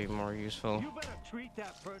that'd be more useful? You better treat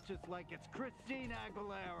that purchase like it's Christina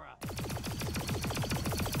Aguilera.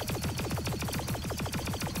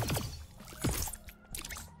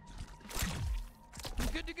 I'm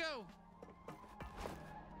good to go.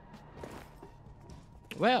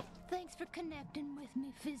 Well, Thanks for connecting with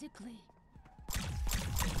me physically.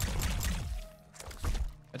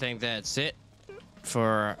 I think that's it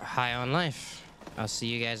for High on Life. I'll see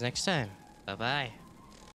you guys next time. Bye-bye.